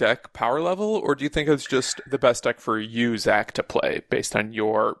 1 deck power level, or do you think it's just the best deck for you, Zach, to play based on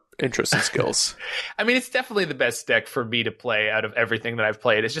your interests and skills? I mean, it's definitely the best deck for me to play out of everything that I've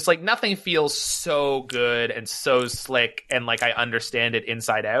played. It's just like nothing feels so good and so slick and like I understand it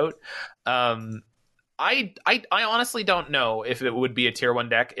inside out. I honestly don't know if it would be a tier 1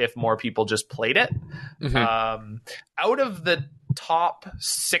 deck if more people just played it. Mm-hmm. Out of the top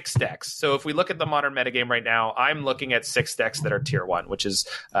 6 decks, so if we look at the modern metagame right now, I'm looking at 6 decks that are tier 1, which is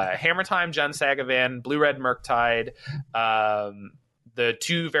Hammer Time, Jund Sagavan, Blue Red Murktide, the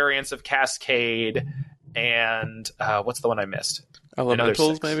 2 variants of Cascade, and what's the one I missed?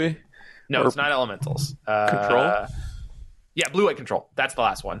 Elementals, maybe? No, it's not Elementals. Control? Yeah, Blue-White Control. That's the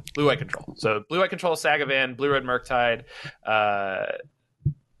last one. Blue-White Control. So Blue-White Control, Sagavan, Blue Red Murktide,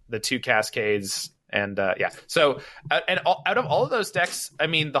 the 2 Cascades, and yeah. So out of all of those decks, I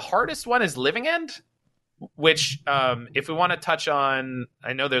mean, the hardest one is Living End, which if we want to touch on,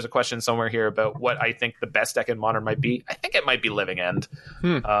 I know there's a question somewhere here about what I think the best deck in Modern might be. I think it might be Living End.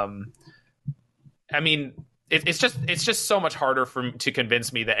 I mean, it's just so much harder to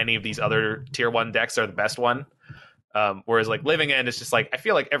convince me that any of these other tier 1 decks are the best one. Whereas like Living End is just like, I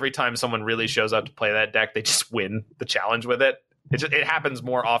feel like every time someone really shows up to play that deck, they just win the challenge with it. It happens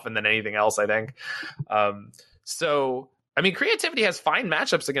more often than anything else, I think. So I mean, creativity has fine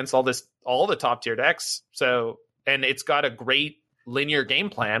matchups against all the top tier decks. So, and it's got a great linear game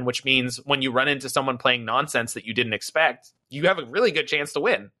plan, which means when you run into someone playing nonsense that you didn't expect, you have a really good chance to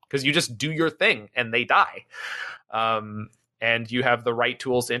win because you just do your thing and they die. And you have the right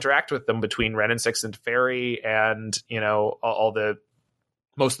tools to interact with them between Ren and 6 and Teferi and,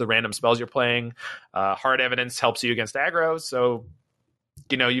 most of the random spells you're playing. Hard Evidence helps you against aggro. So,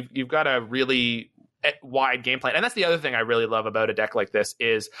 you've got a really wide game plan. And that's the other thing I really love about a deck like this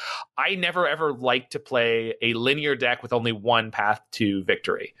is I never ever like to play a linear deck with only one path to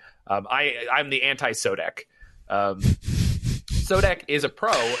victory. I'm the anti-Sodek. Sodek is a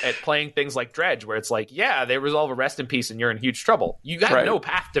pro at playing things like Dredge, where it's like, yeah, they resolve a Rest in Peace and you're in huge trouble. You have no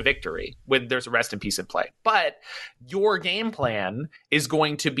path to victory when there's a Rest in Peace in play. But your game plan is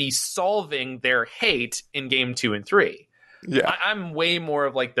going to be solving their hate in game 2 and 3. Yeah. I'm way more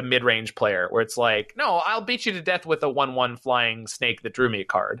of like the mid-range player where it's like, no, I'll beat you to death with a 1/1 flying snake that drew me a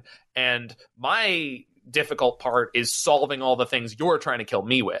card. And my difficult part is solving all the things you're trying to kill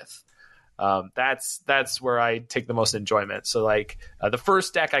me with. That's where I take the most enjoyment. So like the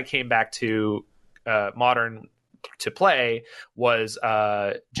first deck I came back to Modern to play was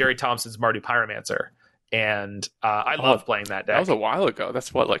Jerry Thompson's Mardu Pyromancer. And I love playing that deck. That was a while ago.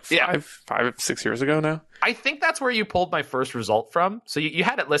 That's what, like 5-6 years ago now? I think that's where you pulled my first result from. So you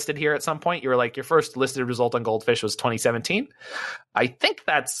had it listed here at some point. You were like, your first listed result on Goldfish was 2017. I think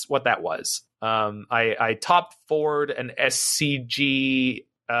that's what that was. I top forward an SCG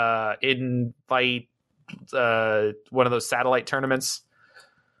invite, one of those satellite tournaments,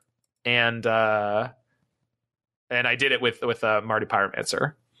 and I did it with Marty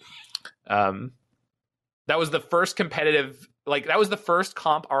Pyromancer. That was the first competitive, that was the first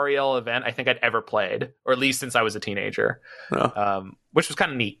comp REL event I think I'd ever played, or at least since I was a teenager, which was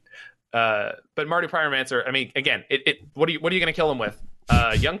kind of neat. But Marty Pyromancer, I mean, again, what are you going to kill him with?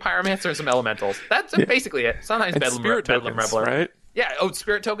 Young Pyromancer and some elementals. That's basically it. Sometimes Bedlam Reveler, right? Yeah. Oh,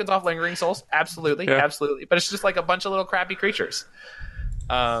 spirit tokens off Lingering Souls. Absolutely, absolutely. But it's just like a bunch of little crappy creatures.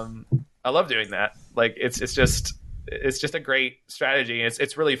 I love doing that. Like it's just a great strategy.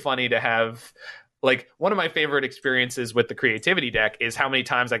 It's really funny to have. Like, one of my favorite experiences with the creativity deck is how many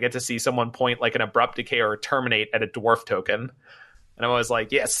times I get to see someone point like an Abrupt Decay or a Terminate at a dwarf token. And I'm always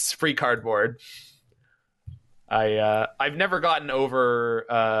like, yes, free cardboard. I've never gotten over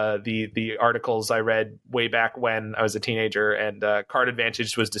the articles I read way back when I was a teenager, and Card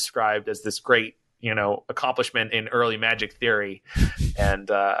Advantage was described as this great, accomplishment in early Magic theory. And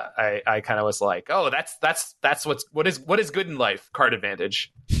I kind of was like, oh, that's what is good in life, Card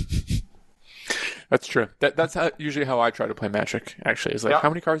Advantage. That's true. That's usually how I try to play Magic, actually. Is like, how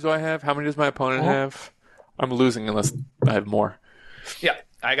many cards do I have? How many does my opponent have? I'm losing unless I have more. Yeah,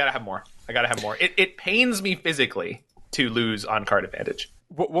 I gotta have more. It pains me physically to lose on Card Advantage.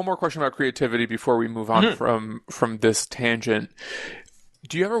 One more question about creativity before we move on from this tangent.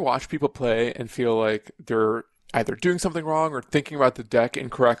 Do you ever watch people play and feel like they're either doing something wrong or thinking about the deck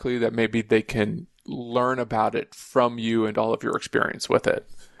incorrectly, that maybe they can learn about it from you and all of your experience with it?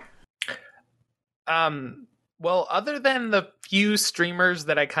 Well, other than the few streamers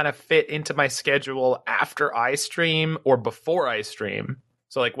that I kind of fit into my schedule after I stream or before I stream.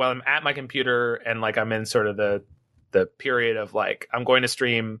 So like while I'm at my computer and like I'm in sort of the period of like, I'm going to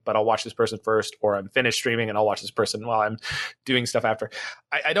stream, but I'll watch this person first, or I'm finished streaming and I'll watch this person while I'm doing stuff after.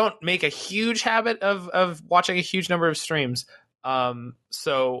 I don't make a huge habit of watching a huge number of streams.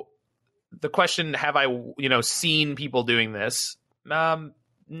 So the question, have I, seen people doing this?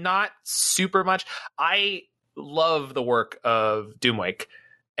 Not super much. I love the work of Doomwake,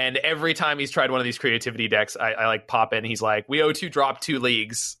 and every time he's tried one of these creativity decks, I like pop in. He's like, we O2 drop 2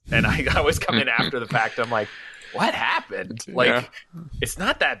 leagues, and I always come in after the fact. I'm like, what happened? Like, It's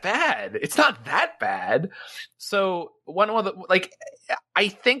not that bad. It's not that bad. So one of the I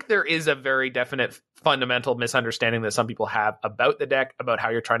think there is a very definite fundamental misunderstanding that some people have about the deck, about how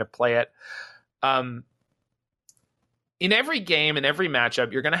you're trying to play it. In every game, in every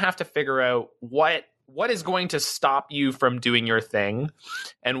matchup, you're going to have to figure out what is going to stop you from doing your thing,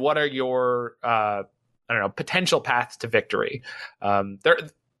 and what are your potential paths to victory. On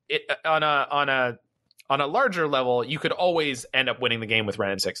a larger level, you could always end up winning the game with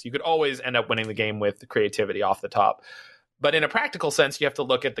Ren and 6. You could always end up winning the game with creativity off the top. But in a practical sense, you have to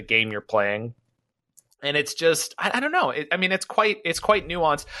look at the game you're playing. And it's just, I don't know. It's quite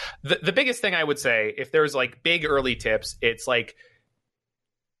nuanced. The biggest thing I would say, if there's like big early tips, it's like,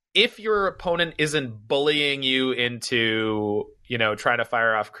 if your opponent isn't bullying you into, trying to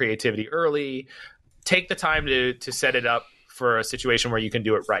fire off creativity early, take the time to set it up for a situation where you can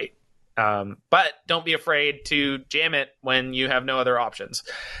do it right. But don't be afraid to jam it when you have no other options.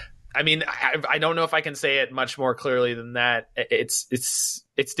 I don't know if I can say it much more clearly than that. It's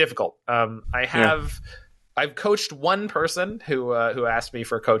difficult. I've coached one person who asked me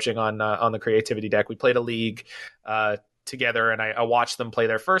for coaching on the creativity deck. We played a league together, and I watched them play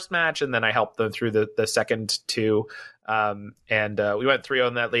their first match, and then I helped them through the second two. And we went 3-0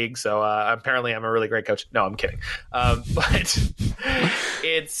 in that league. So apparently I'm a really great coach. No, I'm kidding. But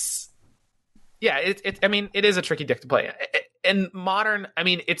it's, it is a tricky deck to play. In Modern,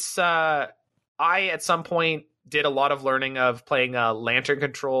 I at some point did a lot of learning of playing Lantern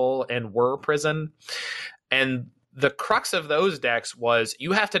Control and Whir Prison. And the crux of those decks was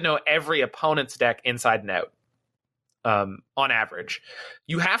you have to know every opponent's deck inside and out. On average,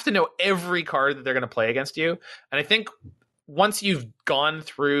 you have to know every card that they're going to play against you. And I think once you've gone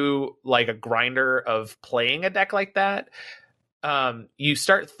through like a grinder of playing a deck like that, you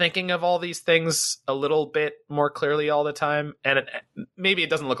start thinking of all these things a little bit more clearly all the time. And maybe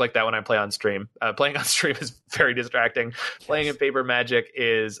it doesn't look like that when I play on stream. Playing on stream is very distracting. Yes. Playing in paper Magic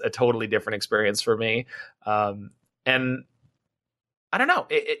is a totally different experience for me. And I don't know.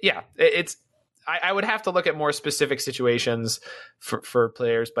 I would have to look at more specific situations for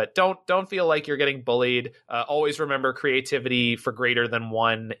players, but don't feel like you're getting bullied. Always remember, creativity for greater than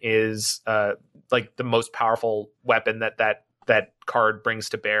one is like the most powerful weapon that that card brings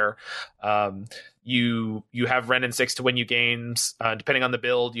to bear. You have Ren and 6 to win you games. Depending on the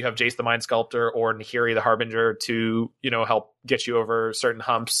build, you have Jace the Mind Sculptor or Nahiri the Harbinger to, help get you over certain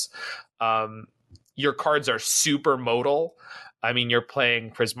humps. Your cards are super modal. I mean, you're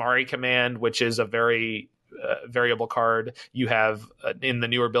playing Prismari Command, which is a very variable card. You have, in the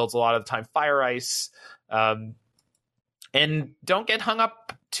newer builds, a lot of the time, Fire Ice. And don't get hung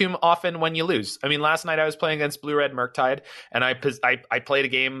up too often when you lose. I mean, last night I was playing against Blue Red Murktide, and I played a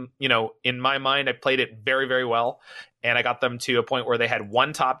game, in my mind, I played it very, very well. And I got them to a point where they had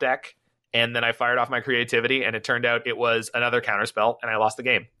one top deck, and then I fired off my creativity, and it turned out it was another counterspell, and I lost the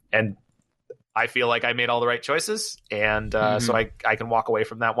game. And I feel like I made all the right choices, and so I can walk away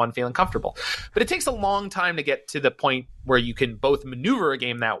from that one feeling comfortable. But it takes a long time to get to the point where you can both maneuver a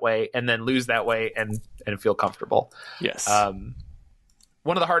game that way and then lose that way and feel comfortable. Yes.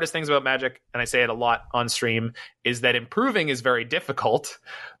 One of the hardest things about Magic, and I say it a lot on stream, is that improving is very difficult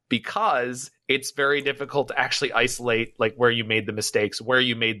because it's very difficult to actually isolate like where you made the mistakes, where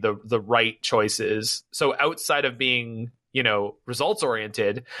you made the right choices. So outside of being, results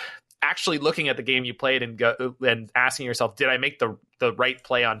oriented, actually looking at the game you played and asking yourself, did I make the right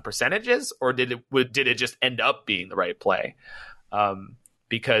play on percentages, or did it just end up being the right play?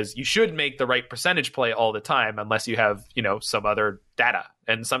 Because you should make the right percentage play all the time, unless you have, some other data.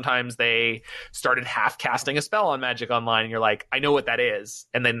 And sometimes they started half casting a spell on Magic Online, and you're like, I know what that is.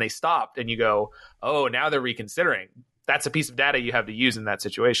 And then they stopped, and you go, oh, now they're reconsidering. That's a piece of data you have to use in that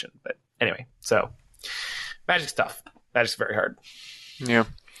situation. But anyway, so Magic's tough. Magic's very hard. Yeah.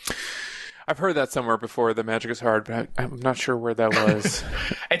 I've heard that somewhere before. The Magic is hard, but I'm not sure where that was.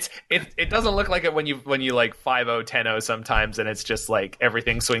 It doesn't look like it when you like 5-0, 10-0 sometimes, and it's just like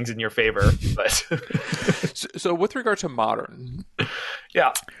everything swings in your favor. But so with regard to Modern,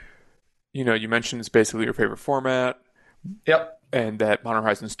 yeah, you mentioned it's basically your favorite format. Yep, and that Modern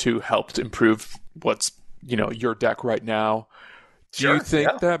Horizons 2 helped improve what's your deck right now. Do you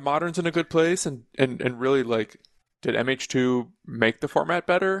think that Modern's in a good place, and really like? Did MH2 make the format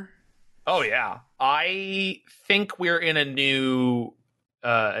better? Oh yeah, I think we're in a new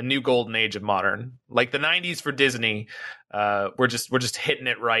golden age of Modern. Like the 90s for Disney, we're just hitting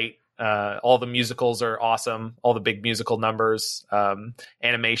it right. All the musicals are awesome. All the big musical numbers.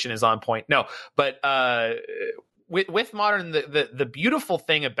 Animation is on point. No, but with Modern, the beautiful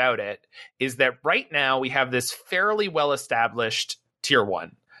thing about it is that right now we have this fairly well established tier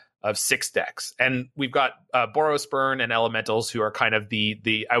 1 of 6 decks, and we've got Boros Burn and Elementals, who are kind of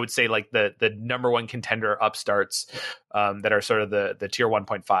the I would say like the number one contender upstarts that are sort of the tier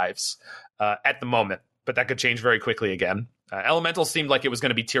 1.5s at the moment, but that could change very quickly again. Elementals seemed like it was going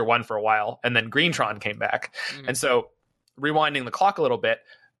to be tier 1 for a while, and then Greentron came back. And so rewinding the clock a little bit,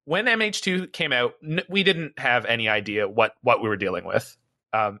 when MH2 came out, we didn't have any idea what we were dealing with,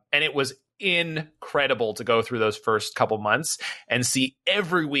 and it was incredible to go through those first couple months and see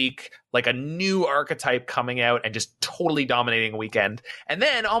every week like a new archetype coming out and just totally dominating a weekend, and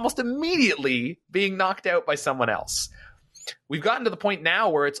then almost immediately being knocked out by someone else. We've gotten to the point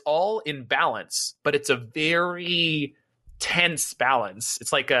now where it's all in balance, but it's a very tense balance.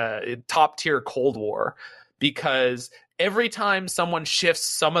 It's like a top tier Cold War, because every time someone shifts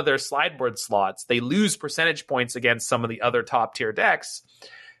some of their sideboard slots, they lose percentage points against some of the other top tier decks.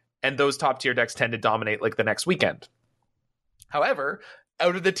 And those top tier decks tend to dominate like the next weekend. However,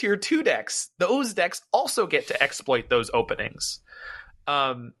 out of the tier 2 decks, those decks also get to exploit those openings.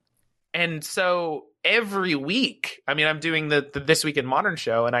 And so every week, I mean, I'm doing the This Week in Modern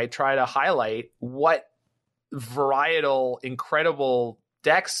show, and I try to highlight what varietal, incredible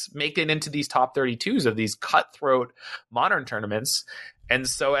decks make it into these top 32s of these cutthroat Modern tournaments. And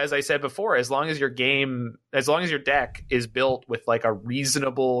so, as I said before, as long as your deck is built with like a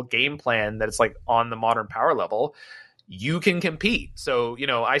reasonable game plan that it's like on the Modern power level, you can compete. So,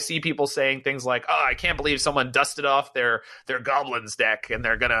 I see people saying things like, oh, I can't believe someone dusted off their Goblins deck and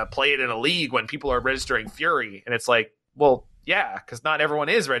they're going to play it in a league when people are registering Fury. And it's like, well, yeah, because not everyone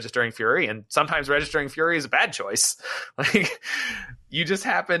is registering Fury, and sometimes registering Fury is a bad choice. Like, you just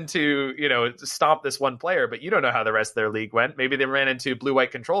happen to, stop this one player, but you don't know how the rest of their league went. Maybe they ran into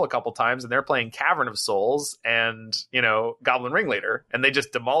Blue-White Control a couple times, and they're playing Cavern of Souls and, Goblin Ringleader, and they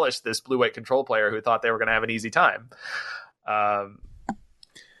just demolished this Blue-White Control player who thought they were going to have an easy time.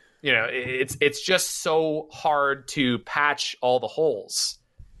 It's just so hard to patch all the holes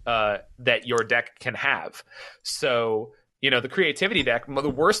that your deck can have. So, the creativity deck, the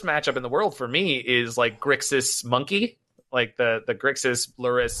worst matchup in the world for me is like Grixis Monkey, like the Grixis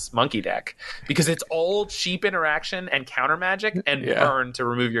Luris Monkey deck, because it's all cheap interaction and counter magic and burn to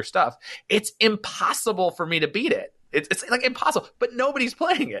remove your stuff. It's impossible for me to beat it. It's like impossible, but nobody's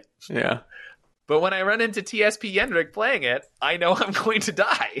playing it. Yeah. But when I run into TSP Yendrick playing it, I know I'm going to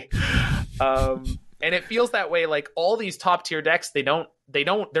die. And it feels that way. Like all these top tier decks, they're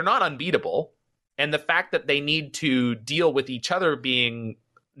not unbeatable. And the fact that they need to deal with each other being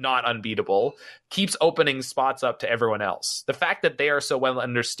not unbeatable keeps opening spots up to everyone else. The fact that they are so well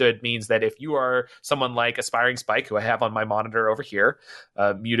understood means that if you are someone like Aspiring Spike, who I have on my monitor over here,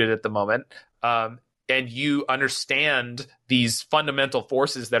 muted at the moment, and you understand these fundamental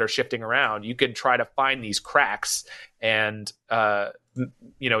forces that are shifting around, you can try to find these cracks and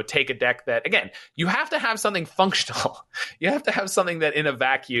take a deck that, again, you have to have something functional. You have to have something that in a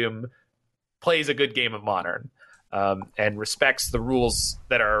vacuum plays a good game of Modern and respects the rules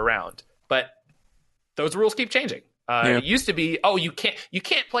that are around. But those rules keep changing. It used to be, you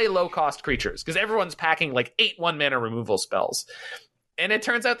can't play low cost creatures because everyone's packing like 8 1-mana removal spells. And it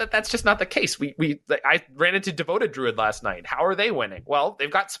turns out that that's just not the case. I ran into Devoted Druid last night. How are they winning? Well, they've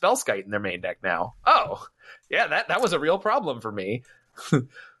got Spellskite in their main deck now. Oh, yeah, that was a real problem for me.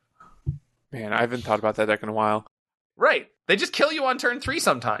 Man, I haven't thought about that deck in a while. Right. They just kill you on turn 3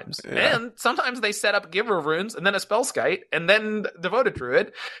 sometimes. Yeah. And sometimes they set up Giver of Runes and then a Spellskite and then Devoted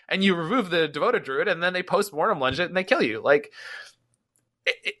Druid, and you remove the Devoted Druid and then they post-mortem lunge it and they kill you. Like,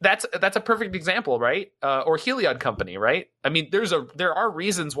 that's a perfect example, right? Or Heliod Company, right? I mean, there are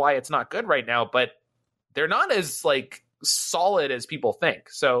reasons why it's not good right now, but they're not as like solid as people think.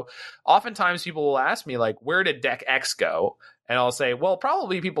 So oftentimes people will ask me like, where did deck X go? And I'll say, well,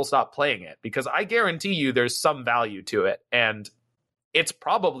 probably people stopped playing it because I guarantee you there's some value to it. And it's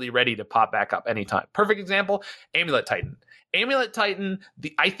probably ready to pop back up anytime. Perfect example, Amulet Titan. Amulet Titan,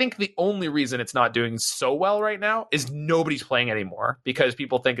 I think the only reason it's not doing so well right now is nobody's playing anymore because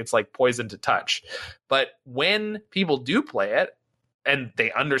people think it's like poison to touch. But when people do play it and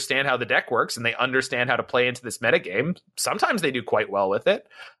they understand how the deck works and they understand how to play into this metagame, sometimes they do quite well with it.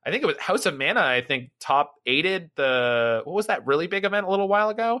 I think it was House of Mana, I think top 8'd what was that really big event a little while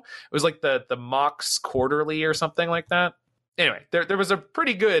ago? It was like the Mox Quarterly or something like that. Anyway, there was a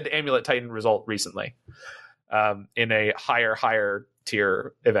pretty good Amulet Titan result recently. In a higher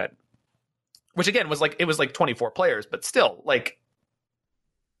tier event, which again was like 24 players, but still like,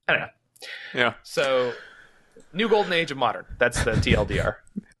 I don't know. Yeah. So new golden age of Modern. That's the TLDR.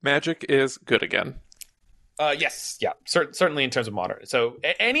 Magic is good again. Yes. Yeah. Certainly in terms of Modern. So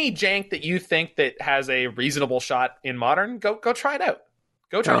any jank that you think that has a reasonable shot in Modern, go try it out.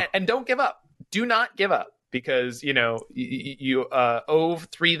 Go try it and don't give up. Do not give up. Because, you Ove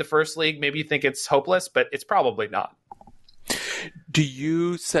 3 the first league, maybe you think it's hopeless, but it's probably not. Do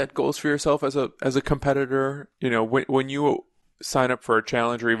you set goals for yourself as a competitor? When you sign up for a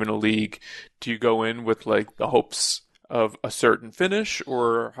challenge or even a league, do you go in with like the hopes of a certain finish,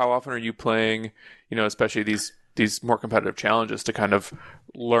 or how often are you playing, especially these more competitive challenges to kind of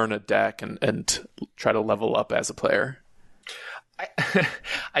learn a deck and try to level up as a player?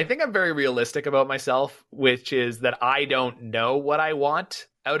 I think I'm very realistic about myself, which is that I don't know what I want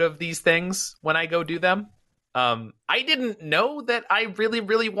out of these things when I go do them. I didn't know that I really,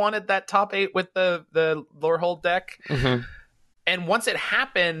 really wanted that top 8 with the Lorehold deck. Mm-hmm. And once it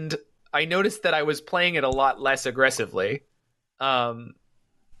happened, I noticed that I was playing it a lot less aggressively. And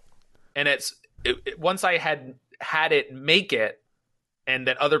once I had it make it, and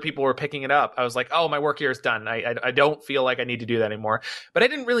that other people were picking it up, I was like, oh, my work here is done. I don't feel like I need to do that anymore. But I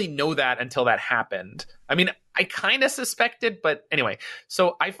didn't really know that until that happened. I mean, I kind of suspected, but anyway.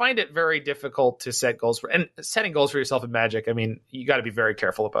 So I find it very difficult to set goals and setting goals for yourself in Magic. I mean, you got to be very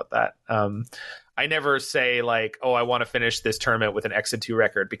careful about that. I never say like, oh, I want to finish this tournament with an X-2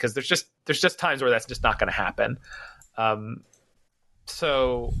 record, because there's just times where that's just not going to happen.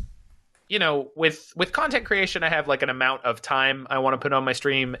 So, with content creation, I have like an amount of time I want to put on my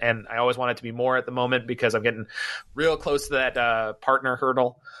stream, and I always want it to be more at the moment because I'm getting real close to that partner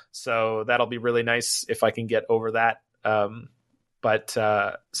hurdle. So that'll be really nice if I can get over that. So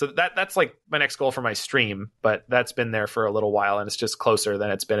that's like my next goal for my stream, but that's been there for a little while, and it's just closer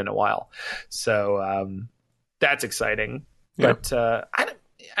than it's been in a while. So that's exciting. Yeah. But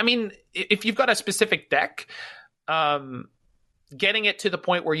I mean, if you've got a specific deck, getting it to the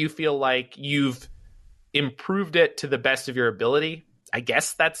point where you feel like you've improved it to the best of your ability, I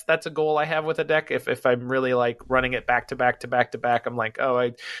guess that's a goal I have with a deck. If I'm really like running it back to back to back to back, I'm like, oh,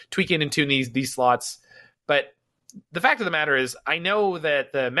 I tweak it and tune these slots. But the fact of the matter is, I know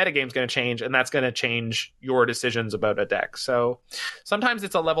that the metagame is going to change, and that's going to change your decisions about a deck. So sometimes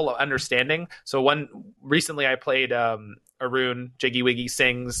it's a level of understanding. So recently I played Arun Jiggy Wiggy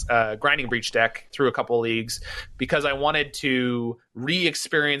Singh's Grinding Breach deck through a couple of leagues because I wanted to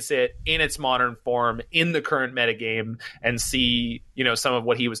re-experience it in its modern form in the current metagame and see, some of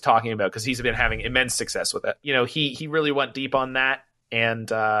what he was talking about, because he's been having immense success with it. He really went deep on that.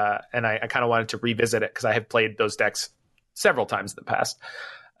 And I kind of wanted to revisit it because I have played those decks several times in the past.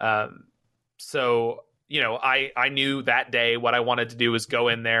 So I knew that day what I wanted to do was go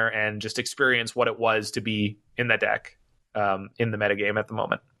in there and just experience what it was to be in the deck in the metagame at the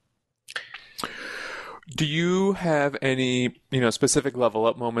moment. Do you have any, specific level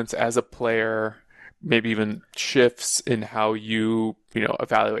up moments as a player, maybe even shifts in how you,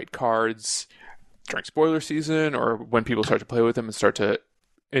 evaluate cards during spoiler season, or when people start to play with them and start to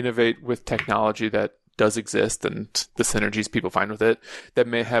innovate with technology that does exist and the synergies people find with it that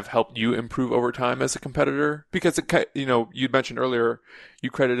may have helped you improve over time as a competitor? Because, you mentioned earlier, you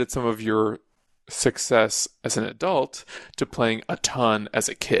credited some of your success as an adult to playing a ton as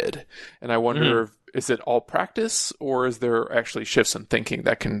a kid. And I wonder, is it all practice, or is there actually shifts in thinking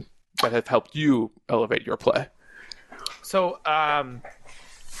that have helped you elevate your play? So,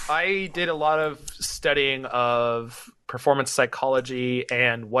 I did a lot of studying of performance psychology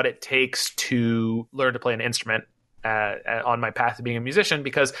and what it takes to learn to play an instrument on my path to being a musician,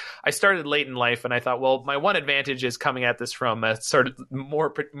 because I started late in life and I thought, well, my one advantage is coming at this from a sort of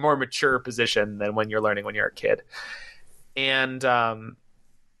more mature position than when you're learning when you're a kid. And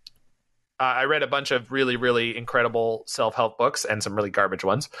I read a bunch of really, really incredible self-help books and some really garbage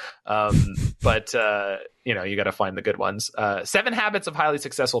ones. But you got to find the good ones. 7 Habits of Highly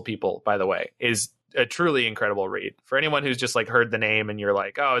Successful People, by the way, is a truly incredible read for anyone who's just like heard the name and you're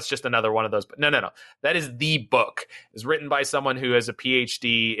like, oh, it's just another one of those. But no. That is the book. It's written by someone who has a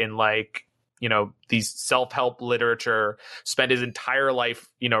PhD in these self-help literature, spent his entire life,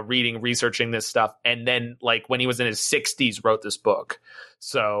 reading, researching this stuff. And then when he was in his 60s, wrote this book.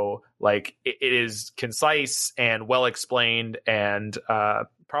 So it is concise and well explained, and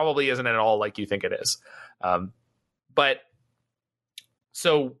probably isn't at all like you think it is. But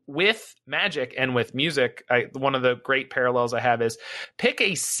so with Magic and with music, one of the great parallels I have is pick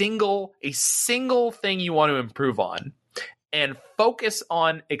a single thing you want to improve on and focus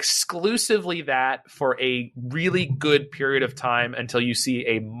on exclusively that for a really good period of time until you see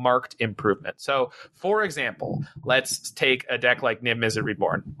a marked improvement. So, for example, let's take a deck like Niv Mizzet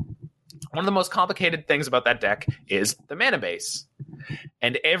Reborn. One of the most complicated things about that deck is the mana base.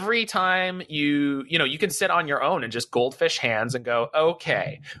 And every time you can sit on your own and just goldfish hands and go,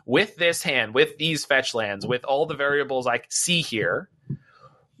 okay, with this hand, with these fetch lands, with all the variables I see here,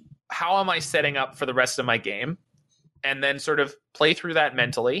 how am I setting up for the rest of my game? And then sort of play through that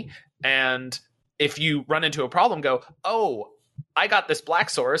mentally. And if you run into a problem, go, oh, I got this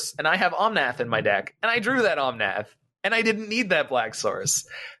black source and I have Omnath in my deck. And I drew that Omnath and I didn't need that black source.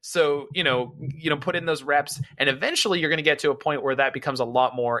 So, put in those reps, and eventually you're going to get to a point where that becomes a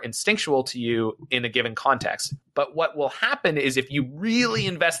lot more instinctual to you in a given context. But what will happen is if you really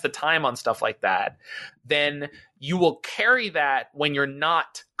invest the time on stuff like that, then you will carry that when you're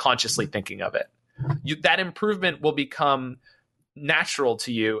not consciously thinking of it. That improvement will become natural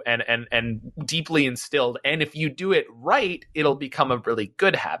to you and deeply instilled. And if you do it right, it'll become a really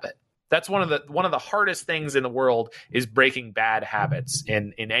good habit. That's one of the hardest things in the world is breaking bad habits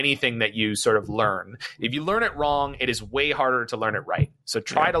in anything that you sort of learn. If you learn it wrong, it is way harder to learn it right. So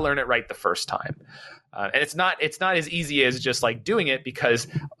try to learn it right the first time. And it's not as easy as just doing it, because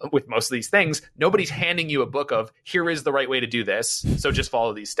with most of these things, nobody's handing you a book of here is the right way to do this, so just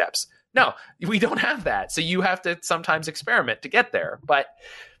follow these steps. No, we don't have that. So you have to sometimes experiment to get there. But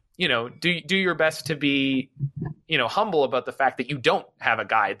do your best to be humble about the fact that you don't have a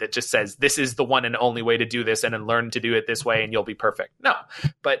guide that just says this is the one and only way to do this, and then learn to do it this way and you'll be perfect. No,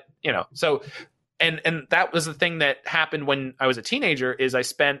 but so. And that was the thing that happened when I was a teenager, is I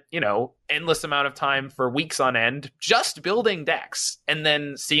spent, endless amount of time for weeks on end just building decks and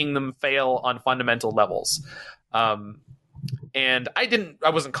then seeing them fail on fundamental levels. And I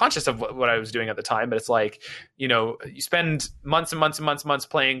wasn't conscious of what I was doing at the time, but it's you spend months and months and months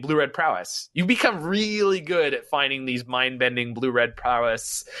playing blue-red prowess. You become really good at finding these mind-bending blue-red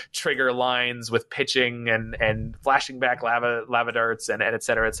prowess trigger lines with pitching and flashing back lava darts and et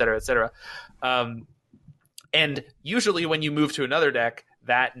cetera, et cetera, et cetera. And usually when you move to another deck,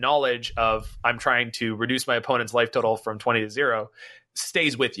 that knowledge of I'm trying to reduce my opponent's life total from 20 to 0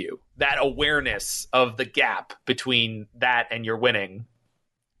 stays with you. That awareness of the gap between that and your winning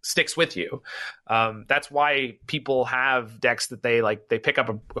sticks with you. That's why people have decks that they pick up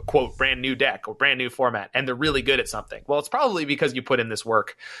a quote brand new deck or brand new format, and they're really good at something. Well, it's probably because you put in this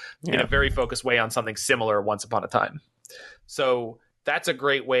work in a very focused way on something similar once upon a time. So that's a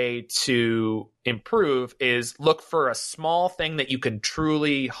great way to improve, is look for a small thing that you can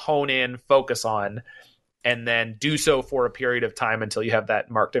truly hone in, focus on, and then do so for a period of time until you have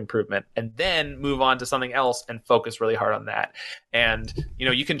that marked improvement, and then move on to something else and focus really hard on that. And,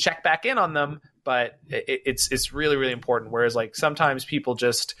 you can check back in on them, but it's really, really important. Whereas like sometimes people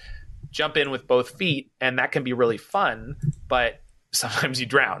just jump in with both feet, and that can be really fun, but sometimes you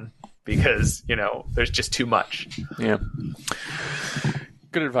drown because, there's just too much. Yeah.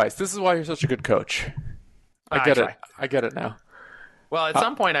 Good advice. This is why you're such a good coach. I get it. I get it now. Well, at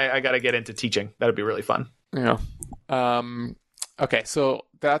some point, I got to get into teaching. That'd be really fun. Yeah. Okay, so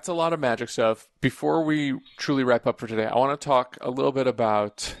that's a lot of Magic stuff. Before we truly wrap up for today, I want to talk a little bit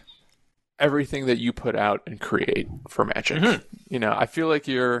about everything that you put out and create for Magic. Mm-hmm. I feel like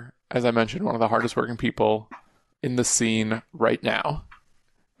you're, as I mentioned, one of the hardest working people in the scene right now.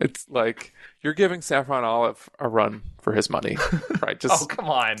 It's like you're giving Saffron Olive a run for his money, right? Just oh, come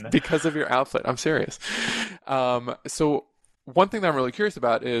on. Because of your outfit. I'm serious. So one thing that I'm really curious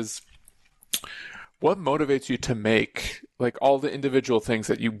about is what motivates you to make like all the individual things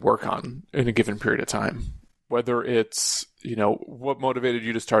that you work on in a given period of time? Whether it's, what motivated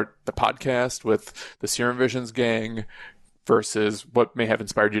you to start the podcast with the Serum Visions gang versus what may have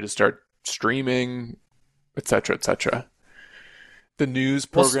inspired you to start streaming, et cetera, et cetera. The news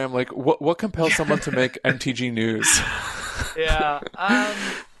program, like what compels someone to make MTG News? Yeah.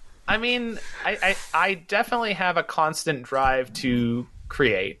 I mean, I definitely have a constant drive to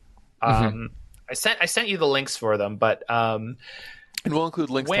create. I sent you the links for them, but and we'll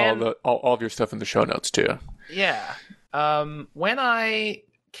include links to all of your stuff in the show notes too. Yeah. When I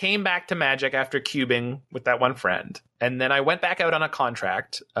came back to Magic after cubing with that one friend, and then I went back out on a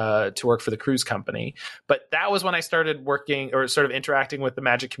contract to work for the cruise company, but that was when I started working or sort of interacting with the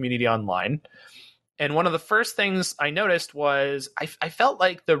Magic community online. And one of the first things I noticed was I felt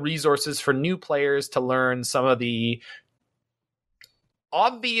like the resources for new players to learn some of the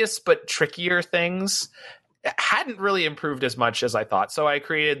obvious but trickier things hadn't really improved as much as I thought. So I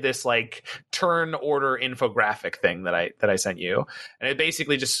created this like turn order infographic thing that I sent you. And it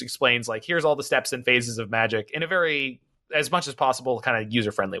basically just explains like, here's all the steps and phases of Magic in a very, as much as possible, kind of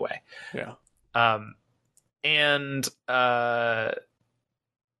user-friendly way. Yeah. It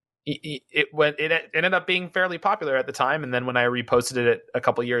ended up being fairly popular at the time, and then when I reposted it a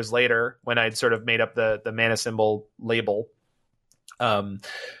couple years later, when I'd sort of made up the Manacymbal label,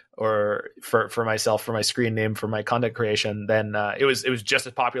 or for myself, for my screen name, for my content creation, then it was just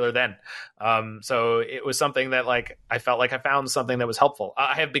as popular then. So it was something that like I felt like I found something that was helpful.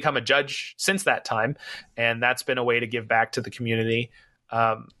 I have become a judge since that time, and that's been a way to give back to the community.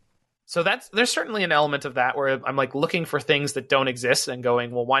 So there's certainly an element of that where I'm like looking for things that don't exist and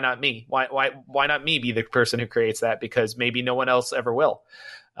going, well, why not me? Why not me be the person who creates that? Because maybe no one else ever will.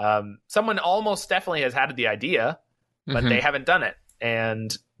 Someone almost definitely has had the idea, but they haven't done it.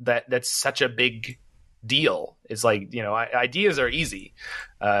 And that's such a big deal. It's like, ideas are easy.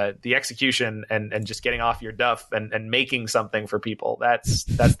 The execution and just getting off your duff and making something for people. That's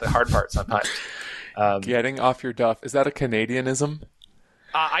the hard part sometimes. Getting off your duff. Is that a Canadianism?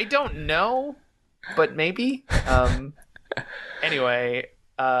 I don't know, but maybe. Anyway,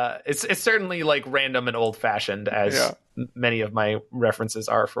 it's certainly like random and old fashioned, as many of my references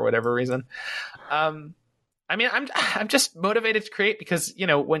are for whatever reason. I mean, I'm just motivated to create because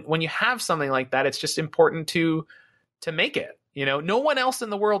when you have something like that, it's just important to make it. No one else in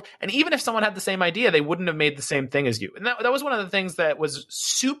the world, and even if someone had the same idea, they wouldn't have made the same thing as you. And that was one of the things that was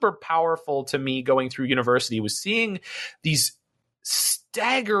super powerful to me going through university, was seeing these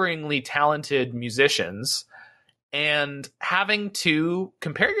staggeringly talented musicians and having to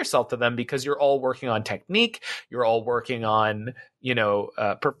compare yourself to them because you're all working on technique, you're all working on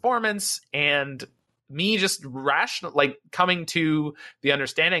performance, and me just coming to the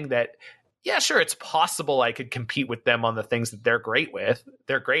understanding that yeah, sure, it's possible I could compete with them on the things that they're great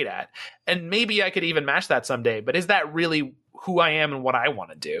at, and maybe I could even match that someday, but is that really who I am and what I want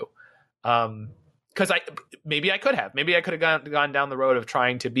to do? Because maybe I could have gone down the road of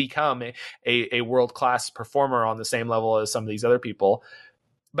trying to become a world-class performer on the same level as some of these other people.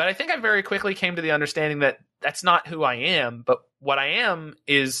 But I think I very quickly came to the understanding that that's not who I am, but what I am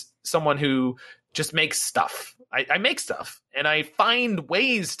is someone who just makes stuff. I make stuff, and I find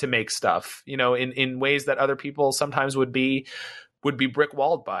ways to make stuff, in ways that other people sometimes would be brick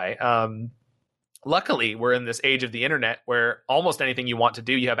walled by. luckily, we're in this age of the internet where almost anything you want to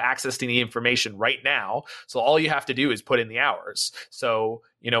do, you have access to the information right now. So all you have to do is put in the hours. So,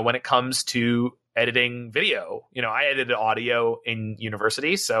 when it comes to editing video, I edited audio in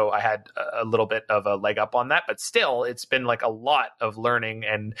university, so I had a little bit of a leg up on that, but still it's been like a lot of learning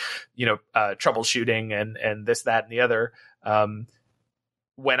and, troubleshooting and this, that, and the other.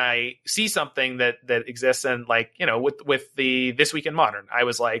 When I see something that exists, and with the This Week in Modern, I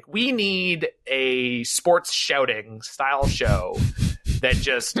was like, we need a sports shouting style show that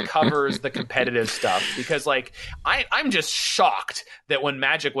just covers the competitive stuff, because I'm just shocked that when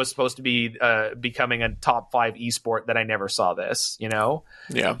Magic was supposed to be becoming a top 5 esport, that I never saw this,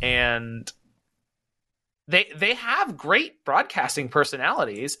 Yeah. And they have great broadcasting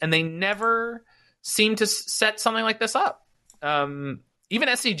personalities, and they never seem to set something like this up. Even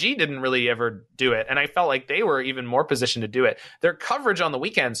SCG didn't really ever do it, and I felt like they were even more positioned to do it. Their coverage on the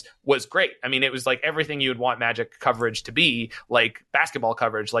weekends was great. I mean, it was like everything you would want Magic coverage to be, like basketball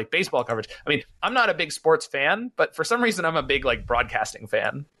coverage, like baseball coverage. I mean, I'm not a big sports fan, but for some reason I'm a big broadcasting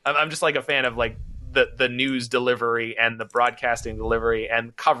fan. I'm just a fan of the news delivery and the broadcasting delivery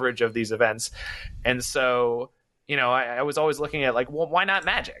and coverage of these events. And so, I was always looking at well, why not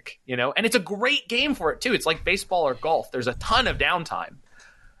Magic? And it's a great game for it too. It's like baseball or golf. There's a ton of downtime.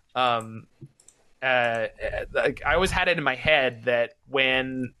 I always had it in my head that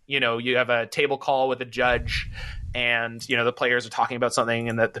when you have a table call with a judge, and the players are talking about something,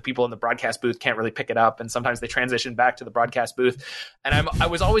 and the people in the broadcast booth can't really pick it up, and sometimes they transition back to the broadcast booth, and I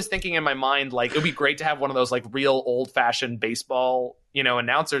was always thinking in my mind, it would be great to have one of those real old-fashioned baseball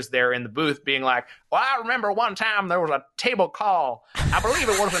announcers there in the booth being like, well, I remember one time there was a table call, I believe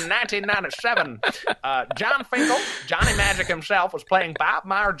it was in 1997. John Finkel, Johnny Magic himself, was playing Bob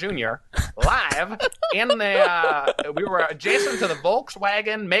Meyer Jr. live in we were adjacent to the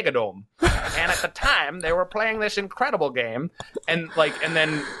Volkswagen Megadome, and at the time they were playing this incredible game, and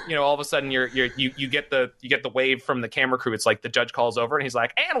then all of a sudden you get the wave from the camera crew. It's like the judge calls over and he's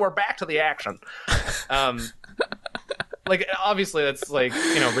like, and we're back to the action. Obviously that's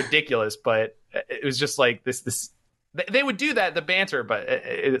ridiculous, but it was just this they would do that, the banter, but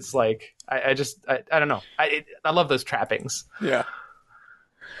it's I don't know, I love those trappings. Yeah.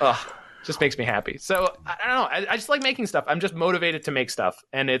 Just makes me happy. So I don't know. I just like making stuff. I'm just motivated to make stuff,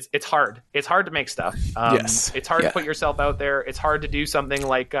 and it's hard. It's hard to make stuff. Yes. It's hard to put yourself out there. It's hard to do something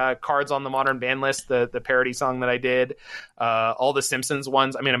like Cards on the Modern Band List, the parody song that I did, all the Simpsons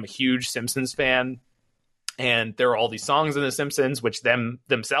ones. I mean, I'm a huge Simpsons fan. And there are all these songs in The Simpsons, which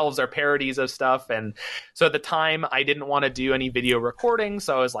themselves are parodies of stuff. And so at the time, I didn't want to do any video recording.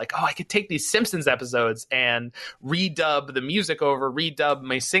 So I was like, I could take these Simpsons episodes and redub the music over, redub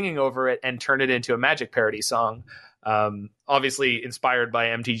my singing over it, and turn it into a Magic parody song. Obviously inspired by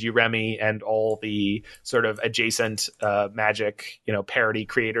MTG Remy and all the sort of adjacent Magic, parody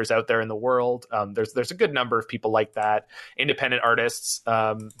creators out there in the world. There's a good number of people like that. Independent artists.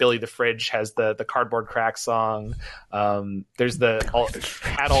 Billy the Fridge has the Cardboard Crack song. There's the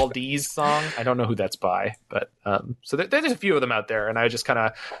Had All D's song. I don't know who that's by, but so there's a few of them out there. And I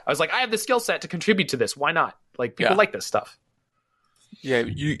was like, I have the skill set to contribute to this. Why not? People like this stuff. Yeah,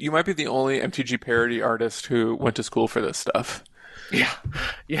 you might be the only MTG parody artist who went to school for this stuff. Yeah.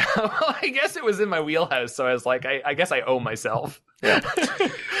 Well, I guess it was in my wheelhouse, so I was like, I guess I owe myself. Yeah.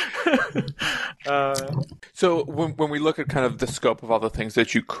 So when we look at kind of the scope of all the things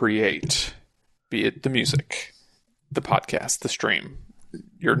that you create, be it the music, the podcast, the stream,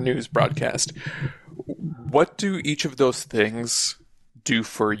 your news broadcast, what do each of those things do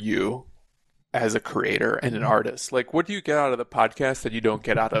for you as a creator and an artist? What do you get out of the podcast that you don't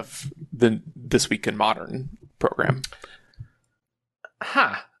get out of the This Week in Modern program?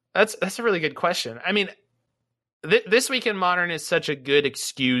 That's a really good question. I mean, This Week in Modern is such a good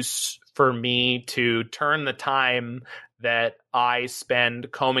excuse for me to turn the time that I spend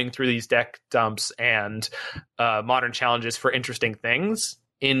combing through these deck dumps and modern challenges for interesting things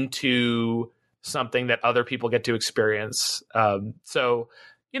into something that other people get to experience. So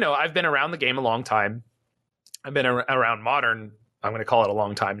I've been around the game a long time. I've been around Modern, I'm going to call it a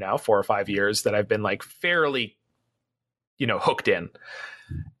long time now, 4 or 5 years that I've been fairly, hooked in.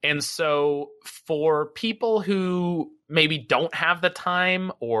 And so for people who maybe don't have the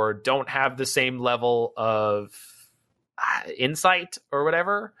time or don't have the same level of insight or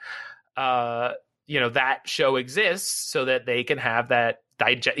whatever, that show exists so that they can have that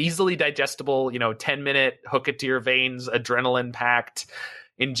easily digestible, 10-minute hook it to your veins, adrenaline packed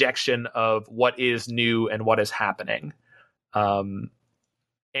injection of what is new and what is happening. And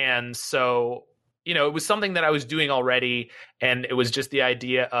so it was something that I was doing already. And it was just the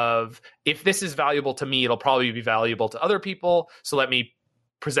idea of, if this is valuable to me, it'll probably be valuable to other people. So let me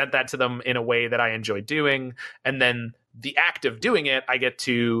present that to them in a way that I enjoy doing. And then the act of doing it, I get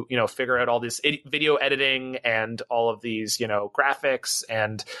to, figure out all this video editing and all of these, graphics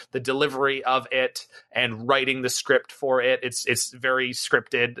and the delivery of it and writing the script for it. It's very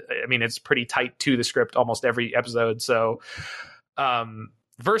scripted. I mean, it's pretty tight to the script almost every episode. So,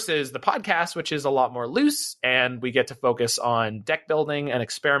 versus the podcast, which is a lot more loose, and we get to focus on deck building and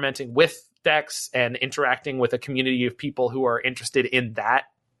experimenting with decks and interacting with a community of people who are interested in that,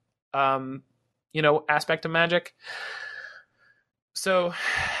 aspect of Magic. So,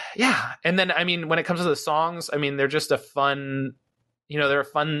 yeah. And then, I mean, when it comes to the songs, I mean, they're just a fun, they're a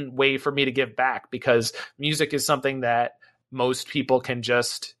fun way for me to give back, because music is something that most people can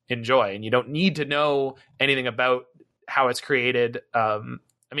just enjoy, and you don't need to know anything about how it's created. I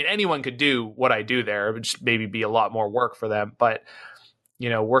mean, anyone could do what I do there. It would just maybe be a lot more work for them, but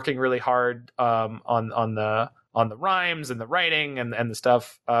working really hard on the rhymes and the writing and the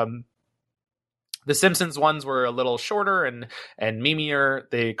stuff. The Simpsons ones were a little shorter and memeier.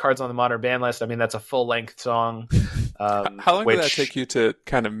 The Cards on the Modern Band List, I mean, that's a full length song. How long did that take you to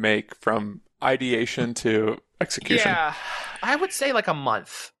kind of make, from ideation to execution? Yeah, I would say like a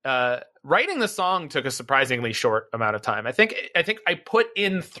month. Writing the song took a surprisingly short amount of time. I think I put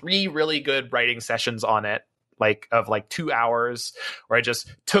in 3 really good writing sessions on it, of 2 hours, where I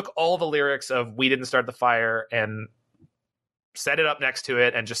just took all the lyrics of "We Didn't Start the Fire" and set it up next to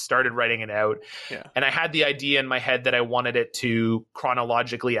it and just started writing it out. Yeah. And I had the idea in my head that I wanted it to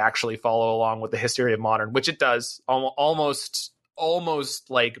chronologically actually follow along with the history of Modern, which it does, almost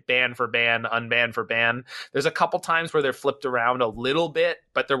like band for band, unbanned for band. There's a couple times where they're flipped around a little bit,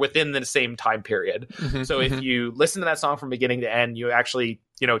 but they're within the same time period. So if you listen to that song from beginning to end, you actually,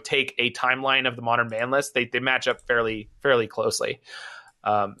 take a timeline of the Modern Band List, they match up fairly closely.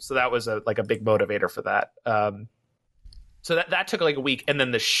 So that was a big motivator for that. So that took like a week. And then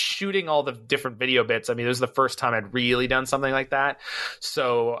the shooting all the different video bits, I mean, it was the first time I'd really done something like that.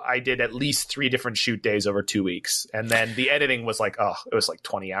 So I did at least 3 different shoot days over 2 weeks. And then the editing was it was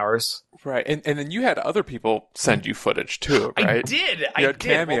 20 hours. Right. And then you had other people send you footage too, right? I did. You had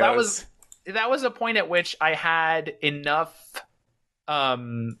cameos. Well, that was a point at which I had enough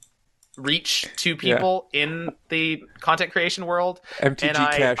reach to people in the content creation world.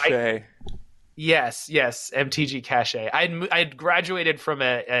 MTG Cache. Yes, MTG Cache. I'd graduated from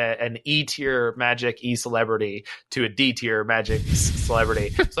an E tier Magic E celebrity to a D tier Magic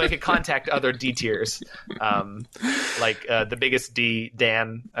celebrity, so I could contact other D tiers, the biggest D,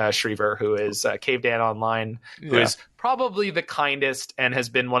 Dan Shriver, who is Cave Dan Online, who is probably the kindest and has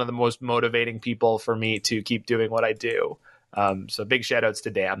been one of the most motivating people for me to keep doing what I do. So big shout outs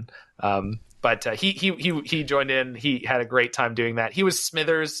to Dan. But he joined in. He had a great time doing that. He was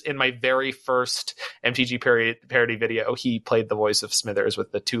Smithers in my very first MTG parody video. He played the voice of Smithers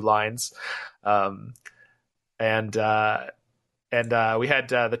with the 2 lines. And we had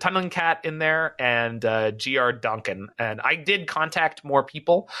the Tunneling Cat in there and GR Duncan. And I did contact more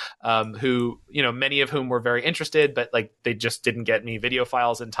people who, many of whom were very interested, but they just didn't get me video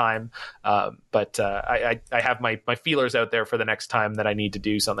files in time. But I have my feelers out there for the next time that I need to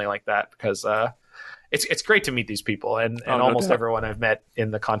do something like that, because it's great to meet these people. And almost everyone I've met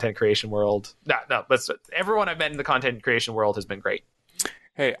in the content creation world. Everyone I've met in the content creation world has been great.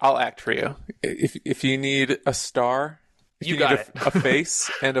 Hey, I'll act for you. If you need a star... You got it. A face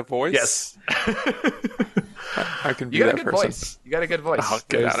and a voice? Yes. I can be that person. You got a good voice. You got a good voice. Oh,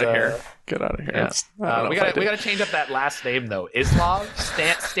 get out of here. Get out of here. Yeah. We got to change up that last name, though. Islov?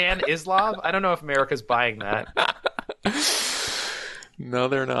 Stan Islov? I don't know if America's buying that. No,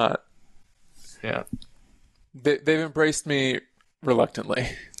 they're not. Yeah. They've embraced me reluctantly.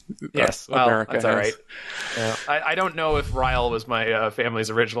 Yes, well, America that's all right. Yeah. I don't know if Ryle was my family's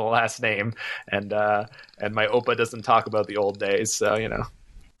original last name, and my Opa doesn't talk about the old days, so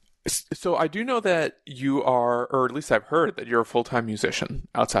So I do know that you are, or at least I've heard that you're a full-time musician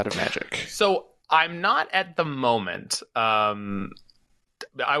outside of Magic. So I'm not at the moment.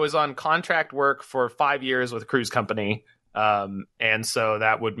 I was on contract work for 5 years with a cruise company, and so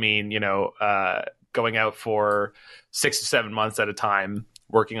that would mean going out for 6 to 7 months at a time,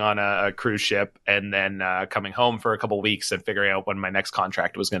 working on a cruise ship, and then coming home for a couple of weeks and figuring out when my next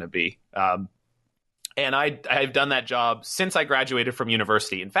contract was going to be. And I've done that job since I graduated from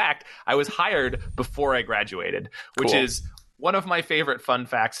university. In fact, I was hired before I graduated, which is one of my favorite fun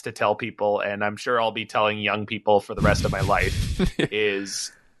facts to tell people. And I'm sure I'll be telling young people for the rest of my life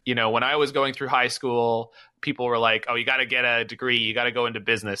is, when I was going through high school, people were like, oh, you got to get a degree, you got to go into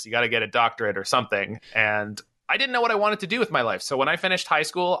business, you got to get a doctorate or something. And I didn't know what I wanted to do with my life. So when I finished high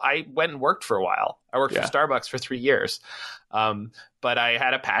school, I went and worked for a while. I worked for Starbucks for 3 years. But I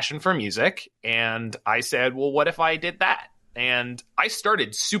had a passion for music, and I said, well, what if I did that? And I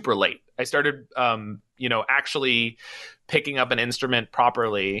started super late. I started, actually picking up an instrument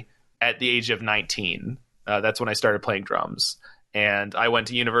properly at the age of 19. That's when I started playing drums. And I went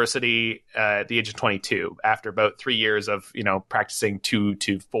to university at the age of 22 after about 3 years of, practicing 2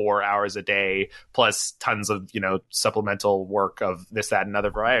 to 4 hours a day, plus tons of, supplemental work of this, that, and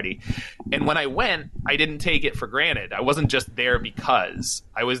other variety. And when I went, I didn't take it for granted. I wasn't just there because.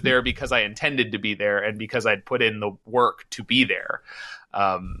 I was there because I intended to be there and because I'd put in the work to be there,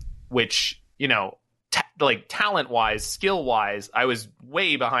 which, talent-wise, skill-wise, I was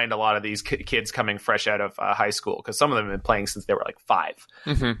way behind a lot of these kids coming fresh out of high school, because some of them have been playing since they were like 5.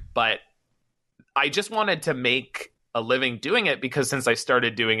 Mm-hmm. But I just wanted to make a living doing it, because since I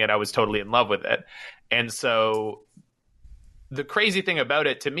started doing it, I was totally in love with it. And so the crazy thing about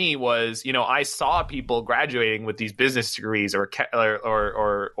it to me was, I saw people graduating with these business degrees or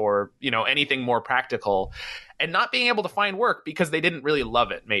anything more practical, and not being able to find work because they didn't really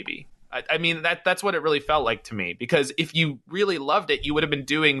love it, maybe. I mean, that's what it really felt like to me, because if you really loved it, you would have been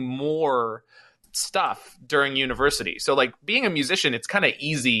doing more stuff during university. So like being a musician, it's kind of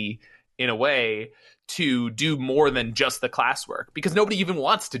easy in a way to do more than just the classwork, because nobody even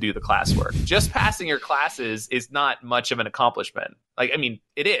wants to do the classwork. Just passing your classes is not much of an accomplishment. Like, I mean,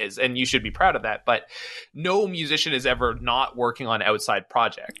 it is, and you should be proud of that, but no musician is ever not working on outside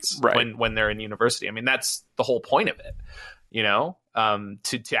projects when they're in university. I mean, that's the whole point of it,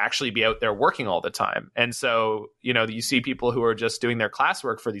 to actually be out there working all the time. And so, you see people who are just doing their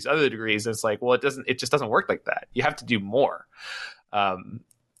classwork for these other degrees. And it's like, well, it just doesn't work like that. You have to do more.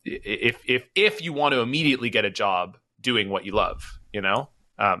 If you want to immediately get a job doing what you love,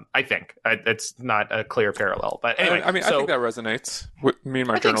 I think it's not a clear parallel, but anyway, I think that resonates with me and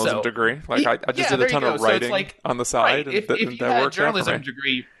my journalism degree. Like I just did a ton of writing on the side. Right. If you had a journalism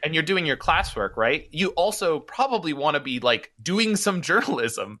degree and you're doing your classwork, right, you also probably want to be like doing some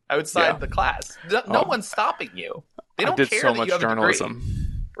journalism outside the class. No one's stopping you. They don't care so that much you have journalism. A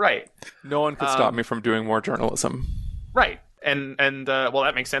degree. Right. No one could stop me from doing more journalism. Right. And well,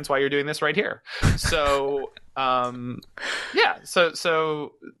 that makes sense why you're doing this right here. So,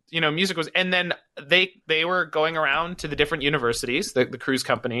 so music was, and then they were going around to the different universities, the cruise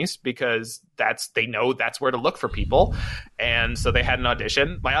companies, because they know that's where to look for people. And so they had an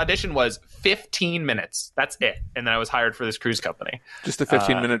audition. My audition was 15 minutes. That's it. And then I was hired for this cruise company. Just a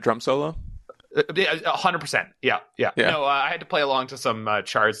 15-minute drum solo? 100%. Yeah. No, I had to play along to some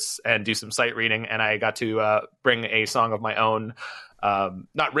charts and do some sight reading, and I got to bring a song of my own,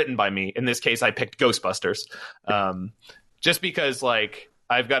 not written by me. In this case, I picked Ghostbusters, just because like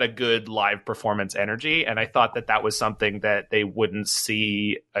I've got a good live performance energy, and I thought that was something that they wouldn't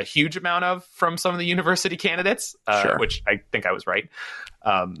see a huge amount of from some of the university candidates, which I think I was right.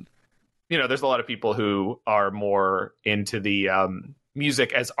 There's a lot of people who are more into the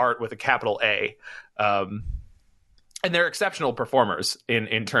music as art with a capital A, and they're exceptional performers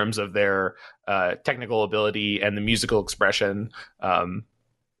in terms of their technical ability and the musical expression, but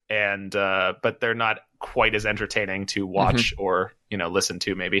they're not quite as entertaining to watch or listen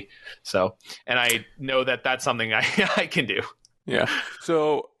to, maybe. So, and I know that that's something I can do. Yeah.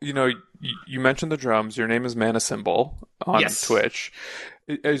 So you mentioned the drums. Your name is Manacymbal on Twitch.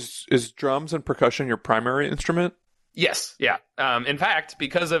 Is drums and percussion your primary instrument? Yes. Yeah. In fact,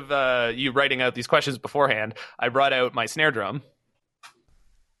 because of you writing out these questions beforehand, I brought out my snare drum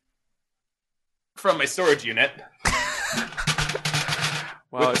from my storage unit.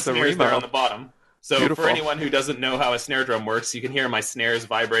 Wow, it's the snares there on the bottom. So Beautiful. For anyone who doesn't know how a snare drum works, you can hear my snares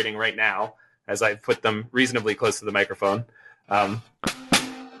vibrating right now as I put them reasonably close to the microphone. And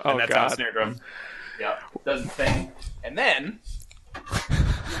that's how a snare drum does the thing. And then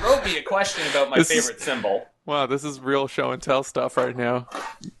you wrote me a question about my favorite cymbal. Wow, this is real show and tell stuff right now.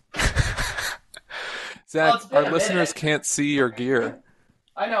 Zach, our listeners can't see your gear.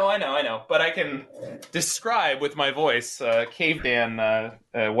 I know. But I can describe with my voice. Cave Dan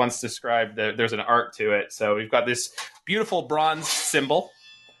once described that there's an art to it. So we've got this beautiful bronze cymbal.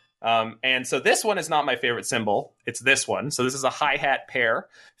 And so this one is not my favorite cymbal. It's this one. So this is a hi-hat pair,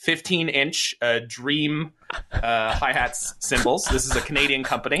 15-inch Dream hi-hat cymbals. This is a Canadian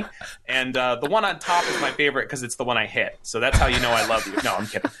company. And the one on top is my favorite because it's the one I hit. So that's how you know I love you. No, I'm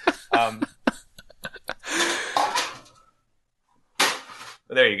kidding.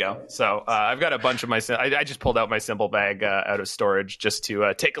 There you go. So I've got a bunch of my. I just pulled out my cymbal bag out of storage just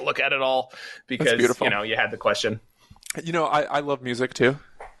to take a look at it all because you had the question. I love music too.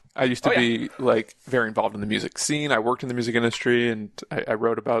 I used to be like very involved in the music scene. I worked in the music industry, and I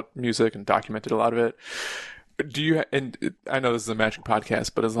wrote about music and documented a lot of it. Do you? And I know this is a Magic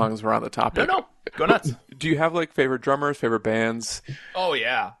podcast, but as long as we're on the topic, no, go nuts. Do you have like favorite drummers, favorite bands? Oh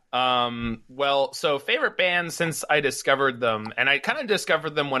yeah. Well, so favorite bands since I discovered them, and I kind of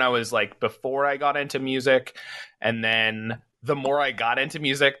discovered them when I was like before I got into music, and then the more I got into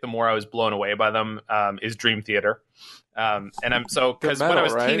music, the more I was blown away by them. Is Dream Theater, and I'm so because when I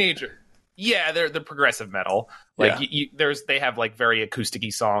was a teenager. Yeah, they're progressive metal. Like they have like very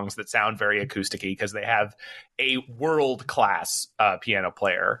acousticy songs that sound very acousticy because they have a world class piano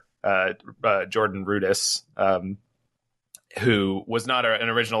player, Jordan Rudess, who was not an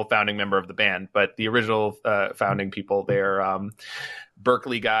original founding member of the band, but the original founding people. They're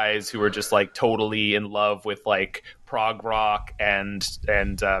Berkeley guys who were just like totally in love with like prog rock and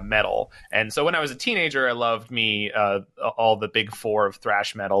metal. And so when I was a teenager, I loved all the big four of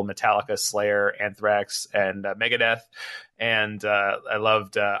thrash metal: Metallica, Slayer, Anthrax, and Megadeth. And I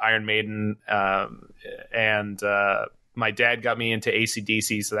loved Iron Maiden. And my dad got me into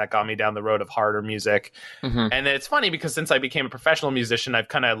AC/DC, so that got me down the road of harder music. Mm-hmm. And it's funny because since I became a professional musician, I've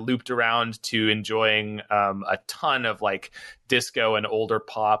kind of looped around to enjoying a ton of like disco and older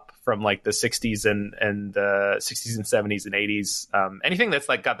pop from like the 60s and 60s and 70s and 80s. Anything that's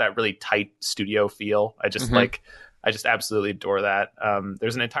like got that really tight studio feel. I just absolutely adore that.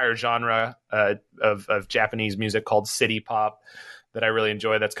 There's an entire genre of Japanese music called city pop that I really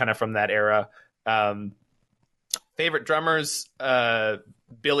enjoy. That's kind of from that era. Favorite drummers,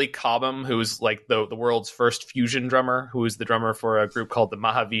 Billy Cobham, who's like the world's first fusion drummer, who is the drummer for a group called the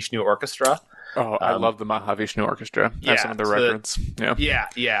Mahavishnu Orchestra. Oh, I love the Mahavishnu Orchestra. I have some of their records.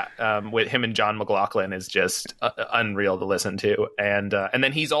 With him and John McLaughlin is just unreal to listen to. And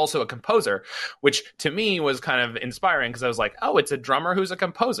then he's also a composer, which to me was kind of inspiring because I was like, oh, it's a drummer who's a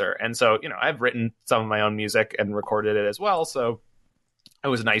composer. And so, I've written some of my own music and recorded it as well. So it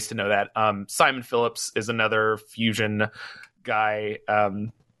was nice to know that. Simon Phillips is another fusion guy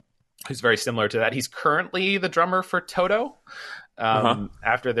who's very similar to that. He's currently the drummer for Toto.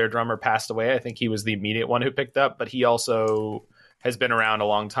 After their drummer passed away, I think he was the immediate one who picked up, but he also has been around a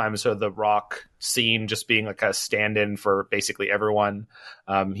long time. So the rock scene just being like a stand-in for basically everyone.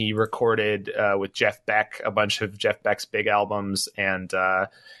 He recorded with Jeff Beck, a bunch of Jeff Beck's big albums. And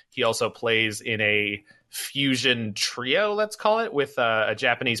he also plays in a fusion trio, let's call it, with a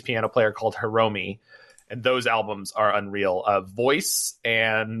Japanese piano player called Hiromi. And those albums are unreal. Voice,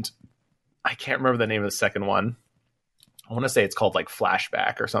 and I can't remember the name of the second one. I want to say it's called like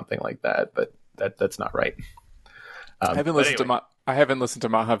Flashback or something like that, but that's not right. I haven't listened to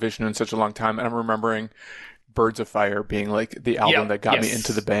Mahavishnu in such a long time, and I'm remembering Birds of Fire being like the album that got me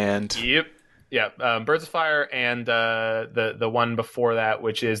into the band. Yep. Yeah, Birds of Fire, and the one before that,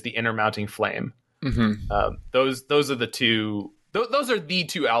 which is The Inner Mounting Flame. Mm-hmm. Those are the two. Those are the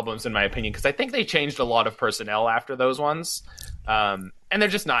two albums, in my opinion, because I think they changed a lot of personnel after those ones, and they're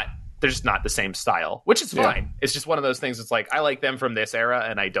just not the same style, which is fine. Yeah. It's just one of those things. It's like I like them from this era,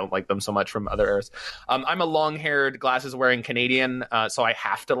 and I don't like them so much from other eras. I'm a long-haired, glasses-wearing Canadian, so I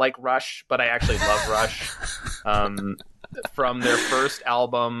have to like Rush, but I actually love Rush. From their first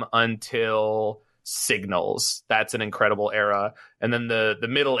album until Signals, that's an incredible era, and then the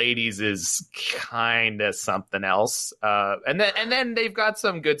middle 80s is kind of something else, and then they've got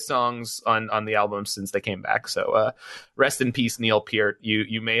some good songs on the album since they came back. So rest in peace, Neil Peart.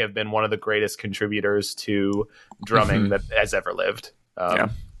 You may have been one of the greatest contributors to drumming that has ever lived.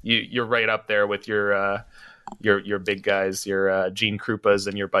 You're right up there with your big guys, your Gene Krupas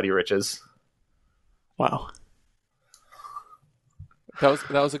and your Buddy Riches. Wow.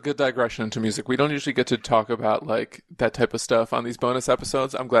 That was a good digression into music. We don't usually get to talk about like that type of stuff on these bonus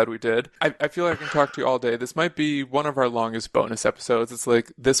episodes. I'm glad we did. I feel like I can talk to you all day. This might be one of our longest bonus episodes. It's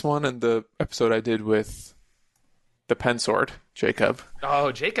like this one and the episode I did with the pen sword, Jacob.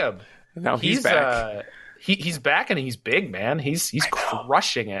 Oh, Jacob. Now he's back. He's back and he's big, man. He's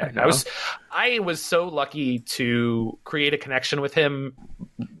crushing it. I was so lucky to create a connection with him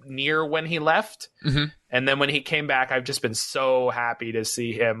near when he left. Mm-hmm. And then when he came back, I've just been so happy to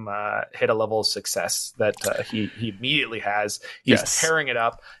see him hit a level of success that he immediately has. He's tearing it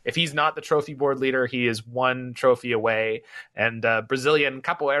up. If he's not the trophy board leader, he is one trophy away. And Brazilian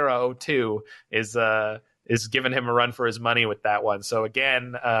Capoeira 02 is is giving him a run for his money with that one. So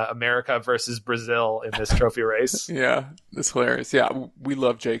again, America versus Brazil in this trophy race. Yeah, it's hilarious. Yeah, we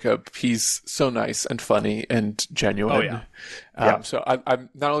love Jacob. He's so nice and funny and genuine. Oh, yeah. So I'm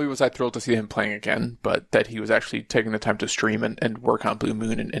not only was I thrilled to see him playing again, but that he was actually taking the time to stream and work on Blue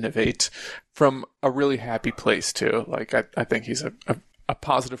Moon and innovate from a really happy place too. Like I think he's a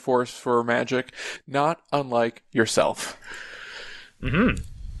positive force for Magic, not unlike yourself. Mm-hmm.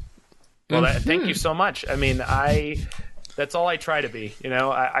 Well, thank you so much. I mean, that's all I try to be. You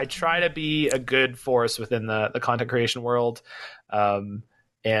know, I try to be a good force within the content creation world, and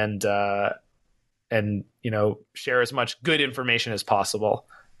you know, share as much good information as possible.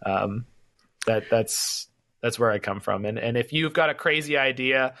 That's where I come from. And if you've got a crazy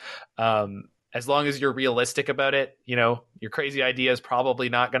idea, as long as you're realistic about it, you know, your crazy idea is probably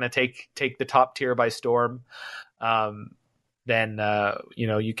not going to take the top tier by storm. Then you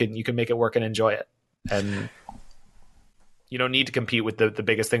know, you can make it work and enjoy it, and you don't need to compete with the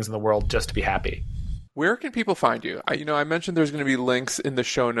biggest things in the world just to be happy. Where can people find you? I mentioned there's going to be links in the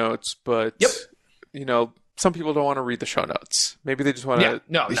show notes, but Yep. You know, some people don't want to read the show notes. Maybe they just want to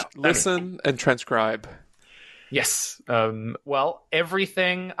listen and transcribe. Yes. Well,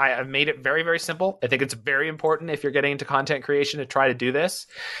 everything, I've made it very, very simple. I think it's very important if you're getting into content creation to try to do this.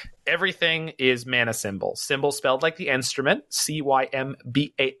 Everything is Manacymbal. Symbol spelled like the instrument, Cymbal.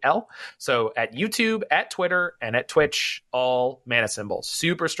 So at YouTube, at Twitter, and at Twitch, all Manacymbal.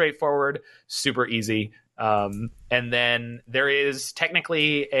 Super straightforward, super easy. And then there is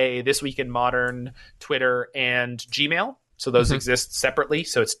technically a This Week in Modern Twitter and Gmail. So those exist separately.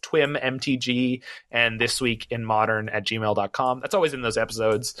 So it's TwimMTG and This Week in Modern at gmail.com. That's always in those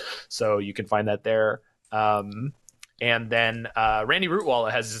episodes. So you can find that there. And then Randy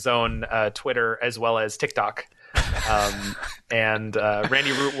Rootwalla has his own Twitter as well as TikTok. And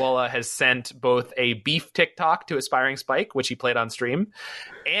Randy Rootwalla has sent both a beef TikTok to Aspiring Spike, which he played on stream,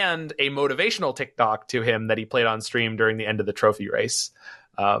 and a motivational TikTok to him that he played on stream during the end of the trophy race.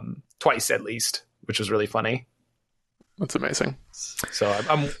 Twice at least, which was really funny. That's amazing. So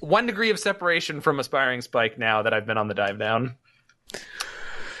I'm 1 degree of separation from Aspiring Spike now that I've been on the dive down.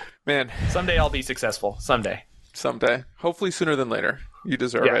 Man. Someday I'll be successful. Someday. Hopefully sooner than later. You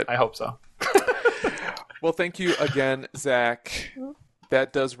deserve it. I hope so. Well, thank you again, Zach.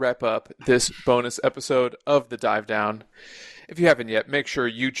 That does wrap up this bonus episode of The Dive Down. If you haven't yet, make sure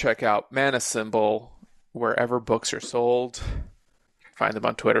you check out Manacymbal wherever books are sold. Find them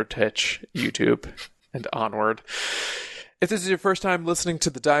on Twitter, Twitch, YouTube, and onward. If this is your first time listening to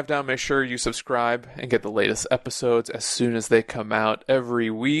The Dive Down, make sure you subscribe and get the latest episodes as soon as they come out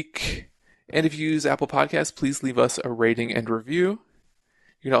every week. And if you use Apple Podcasts, please leave us a rating and review.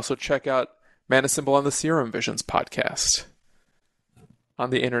 You can also check out Manacymbal on the Serum Visions podcast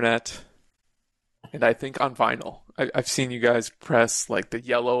on the internet, and I think on vinyl. I've seen you guys press like the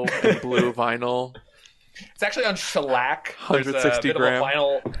yellow and blue vinyl. It's actually on shellac. 160 There's a bit gram.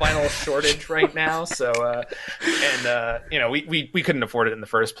 of a vinyl shortage right now. So, you know, we couldn't afford it in the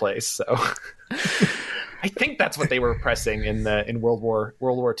first place. So, I think that's what they were pressing in World War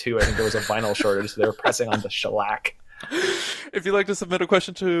II. I think there was a vinyl shortage, so they were pressing on the shellac. If you'd like to submit a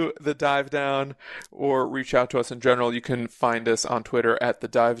question to The Dive Down or reach out to us in general, you can find us on Twitter at The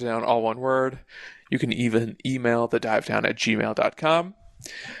Dive Down, all one word. You can even email thedivedown@gmail.com.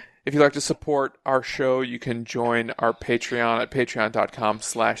 If you'd like to support our show, you can join our Patreon at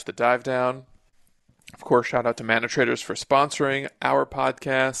patreon.com/thedivedown. Of course, shout out to Manatraders for sponsoring our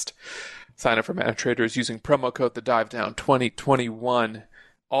podcast. Sign up for Manatraders using promo code TheDiveDown2021,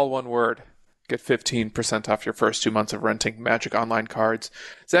 all one word. Get 15% off your first 2 months of renting Magic Online cards.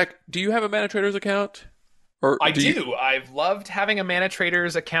 Zach, do you have a Manatraders account? Or I do. I've loved having a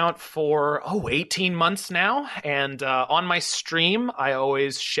Manatraders account for 18 months now, and on my stream, I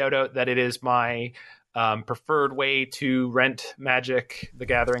always shout out that it is my preferred way to rent Magic the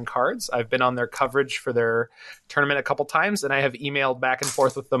Gathering cards. I've been on their coverage for their tournament a couple times, and I have emailed back and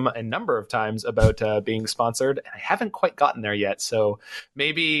forth with them a number of times about being sponsored, and I haven't quite gotten there yet. So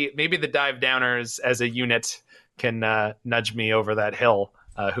maybe the Dive Downers as a unit can nudge me over that hill.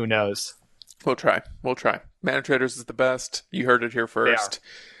 Who knows? We'll try. Manatraders is the best. You heard it here first.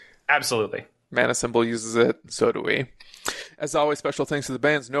 Absolutely. Manacymbal uses it. So do we. As always, special thanks to the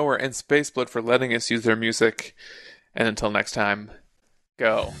bands Nowhere and Spaceblood for letting us use their music. And until next time,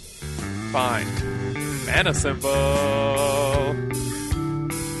 go find Manacymbal.